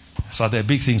 So there are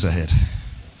big things ahead.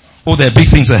 Oh, there are big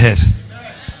things ahead.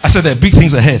 I said there are big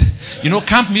things ahead. You know,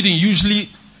 camp meeting usually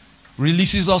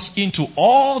releases us into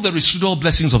all the residual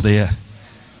blessings of the year.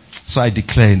 So I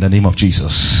declare in the name of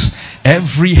Jesus,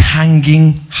 every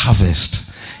hanging harvest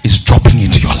is dropping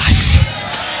into your life.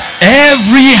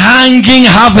 Every hanging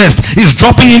harvest is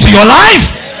dropping into your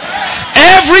life.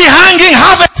 Every hanging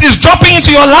harvest is dropping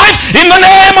into your life in the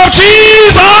name of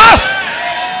Jesus.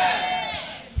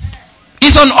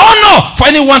 It's an honor for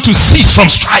anyone to cease from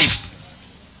strife.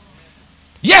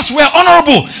 Yes, we are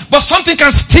honorable, but something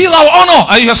can steal our honor.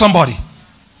 Are you here, somebody?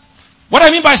 What I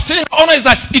mean by stealing honor is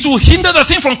that it will hinder the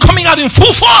thing from coming out in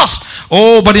full force.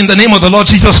 Oh, but in the name of the Lord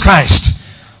Jesus Christ,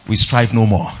 we strive no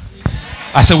more.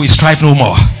 I said we strive no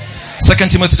more. 2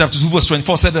 Timothy chapter 2 verse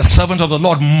 24 said the servant of the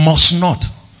Lord must not.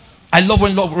 I love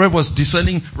when Lord was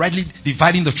discerning, rightly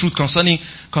dividing the truth concerning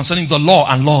the law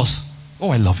and laws.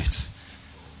 Oh, I love it.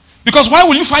 Because why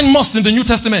will you find must in the New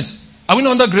Testament? Are we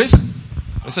not under grace?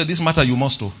 I said this matter you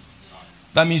must do.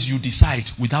 That means you decide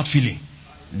without feeling.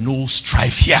 No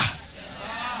strife here.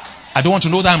 I don't want to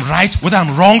know that I'm right, whether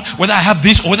I'm wrong, whether I have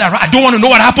this or whether I don't want to know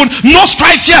what happened. No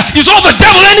strife here. It's all the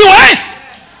devil anyway.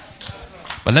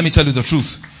 But let me tell you the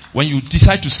truth. When you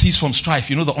decide to cease from strife,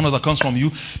 you know the honor that comes from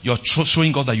you. You're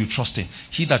showing God that you trust Him.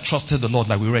 He that trusted the Lord,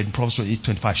 like we read in Proverbs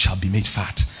 8:25, shall be made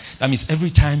fat. That means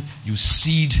every time you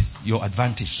cede your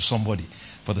advantage to somebody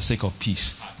for the sake of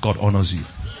peace, God honors you.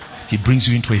 He brings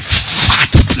you into a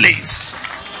fat place.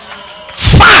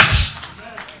 Fat!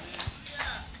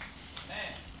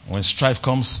 When strife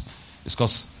comes, it's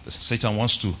because Satan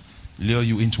wants to lure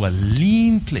you into a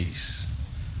lean place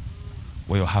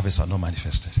where your harvests are not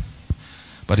manifested.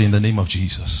 But in the name of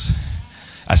Jesus,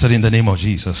 I said in the name of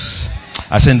Jesus,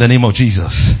 I said in the name of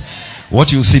Jesus,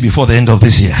 what you'll see before the end of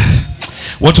this year,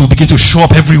 what will begin to show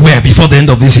up everywhere before the end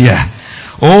of this year.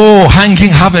 Oh, hanging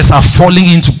harvests are falling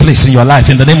into place in your life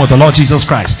in the name of the Lord Jesus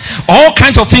Christ. All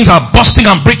kinds of things are busting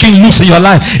and breaking loose in your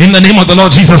life in the name of the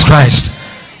Lord Jesus Christ.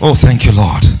 Oh, thank you,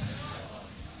 Lord.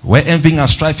 Where envying and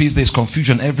strife is, there is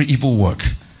confusion, every evil work.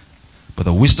 But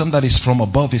the wisdom that is from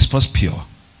above is first pure,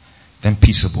 then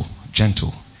peaceable,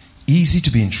 gentle, easy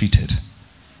to be entreated,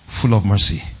 full of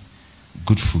mercy,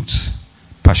 good fruits,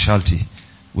 partiality,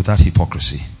 without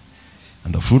hypocrisy.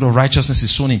 And the fruit of righteousness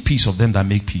is sown in peace of them that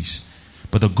make peace.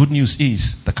 But the good news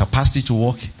is the capacity to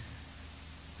walk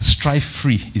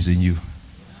strife-free is in you.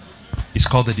 It's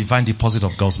called the divine deposit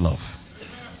of God's love.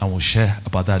 And we'll share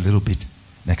about that a little bit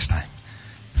next time.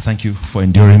 Thank you for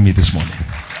enduring me this morning.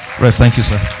 Rev, thank you,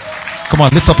 sir. Come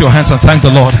on, lift up your hands and thank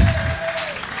the Lord.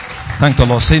 Thank the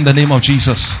Lord. Say in the name of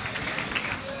Jesus.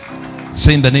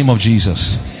 Say in the name of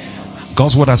Jesus.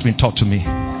 God's word has been taught to me.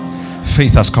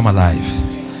 Faith has come alive.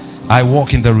 I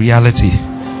walk in the reality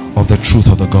of the truth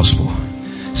of the gospel.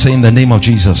 Say in the name of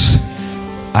Jesus.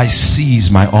 I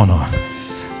seize my honor.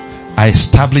 I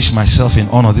establish myself in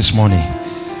honor this morning.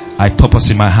 I purpose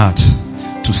in my heart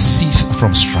to cease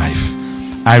from strife.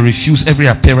 I refuse every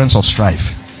appearance of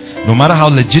strife. No matter how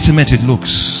legitimate it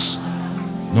looks,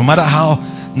 no matter how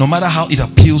it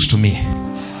appeals to me,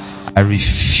 I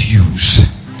refuse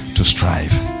to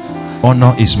strive.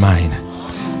 Honor is mine.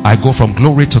 I go from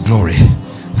glory to glory.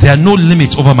 There are no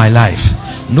limits over my life,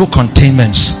 no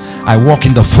containments. I walk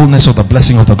in the fullness of the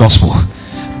blessing of the gospel.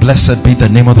 Blessed be the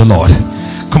name of the Lord.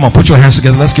 Come on, put your hands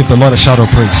together. Let's give the Lord a shout of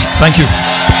praise. Thank you.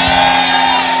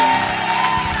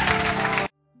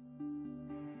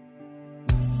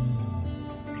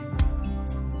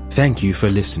 Thank you for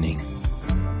listening.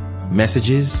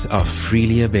 Messages are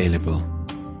freely available.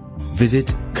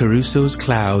 Visit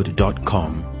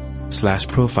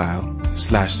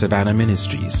carusoscloud.com/profile/Savannah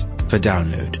Ministries for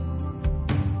download.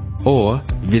 Or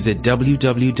visit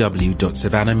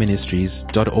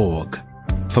www.savannahministries.org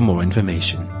for more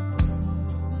information.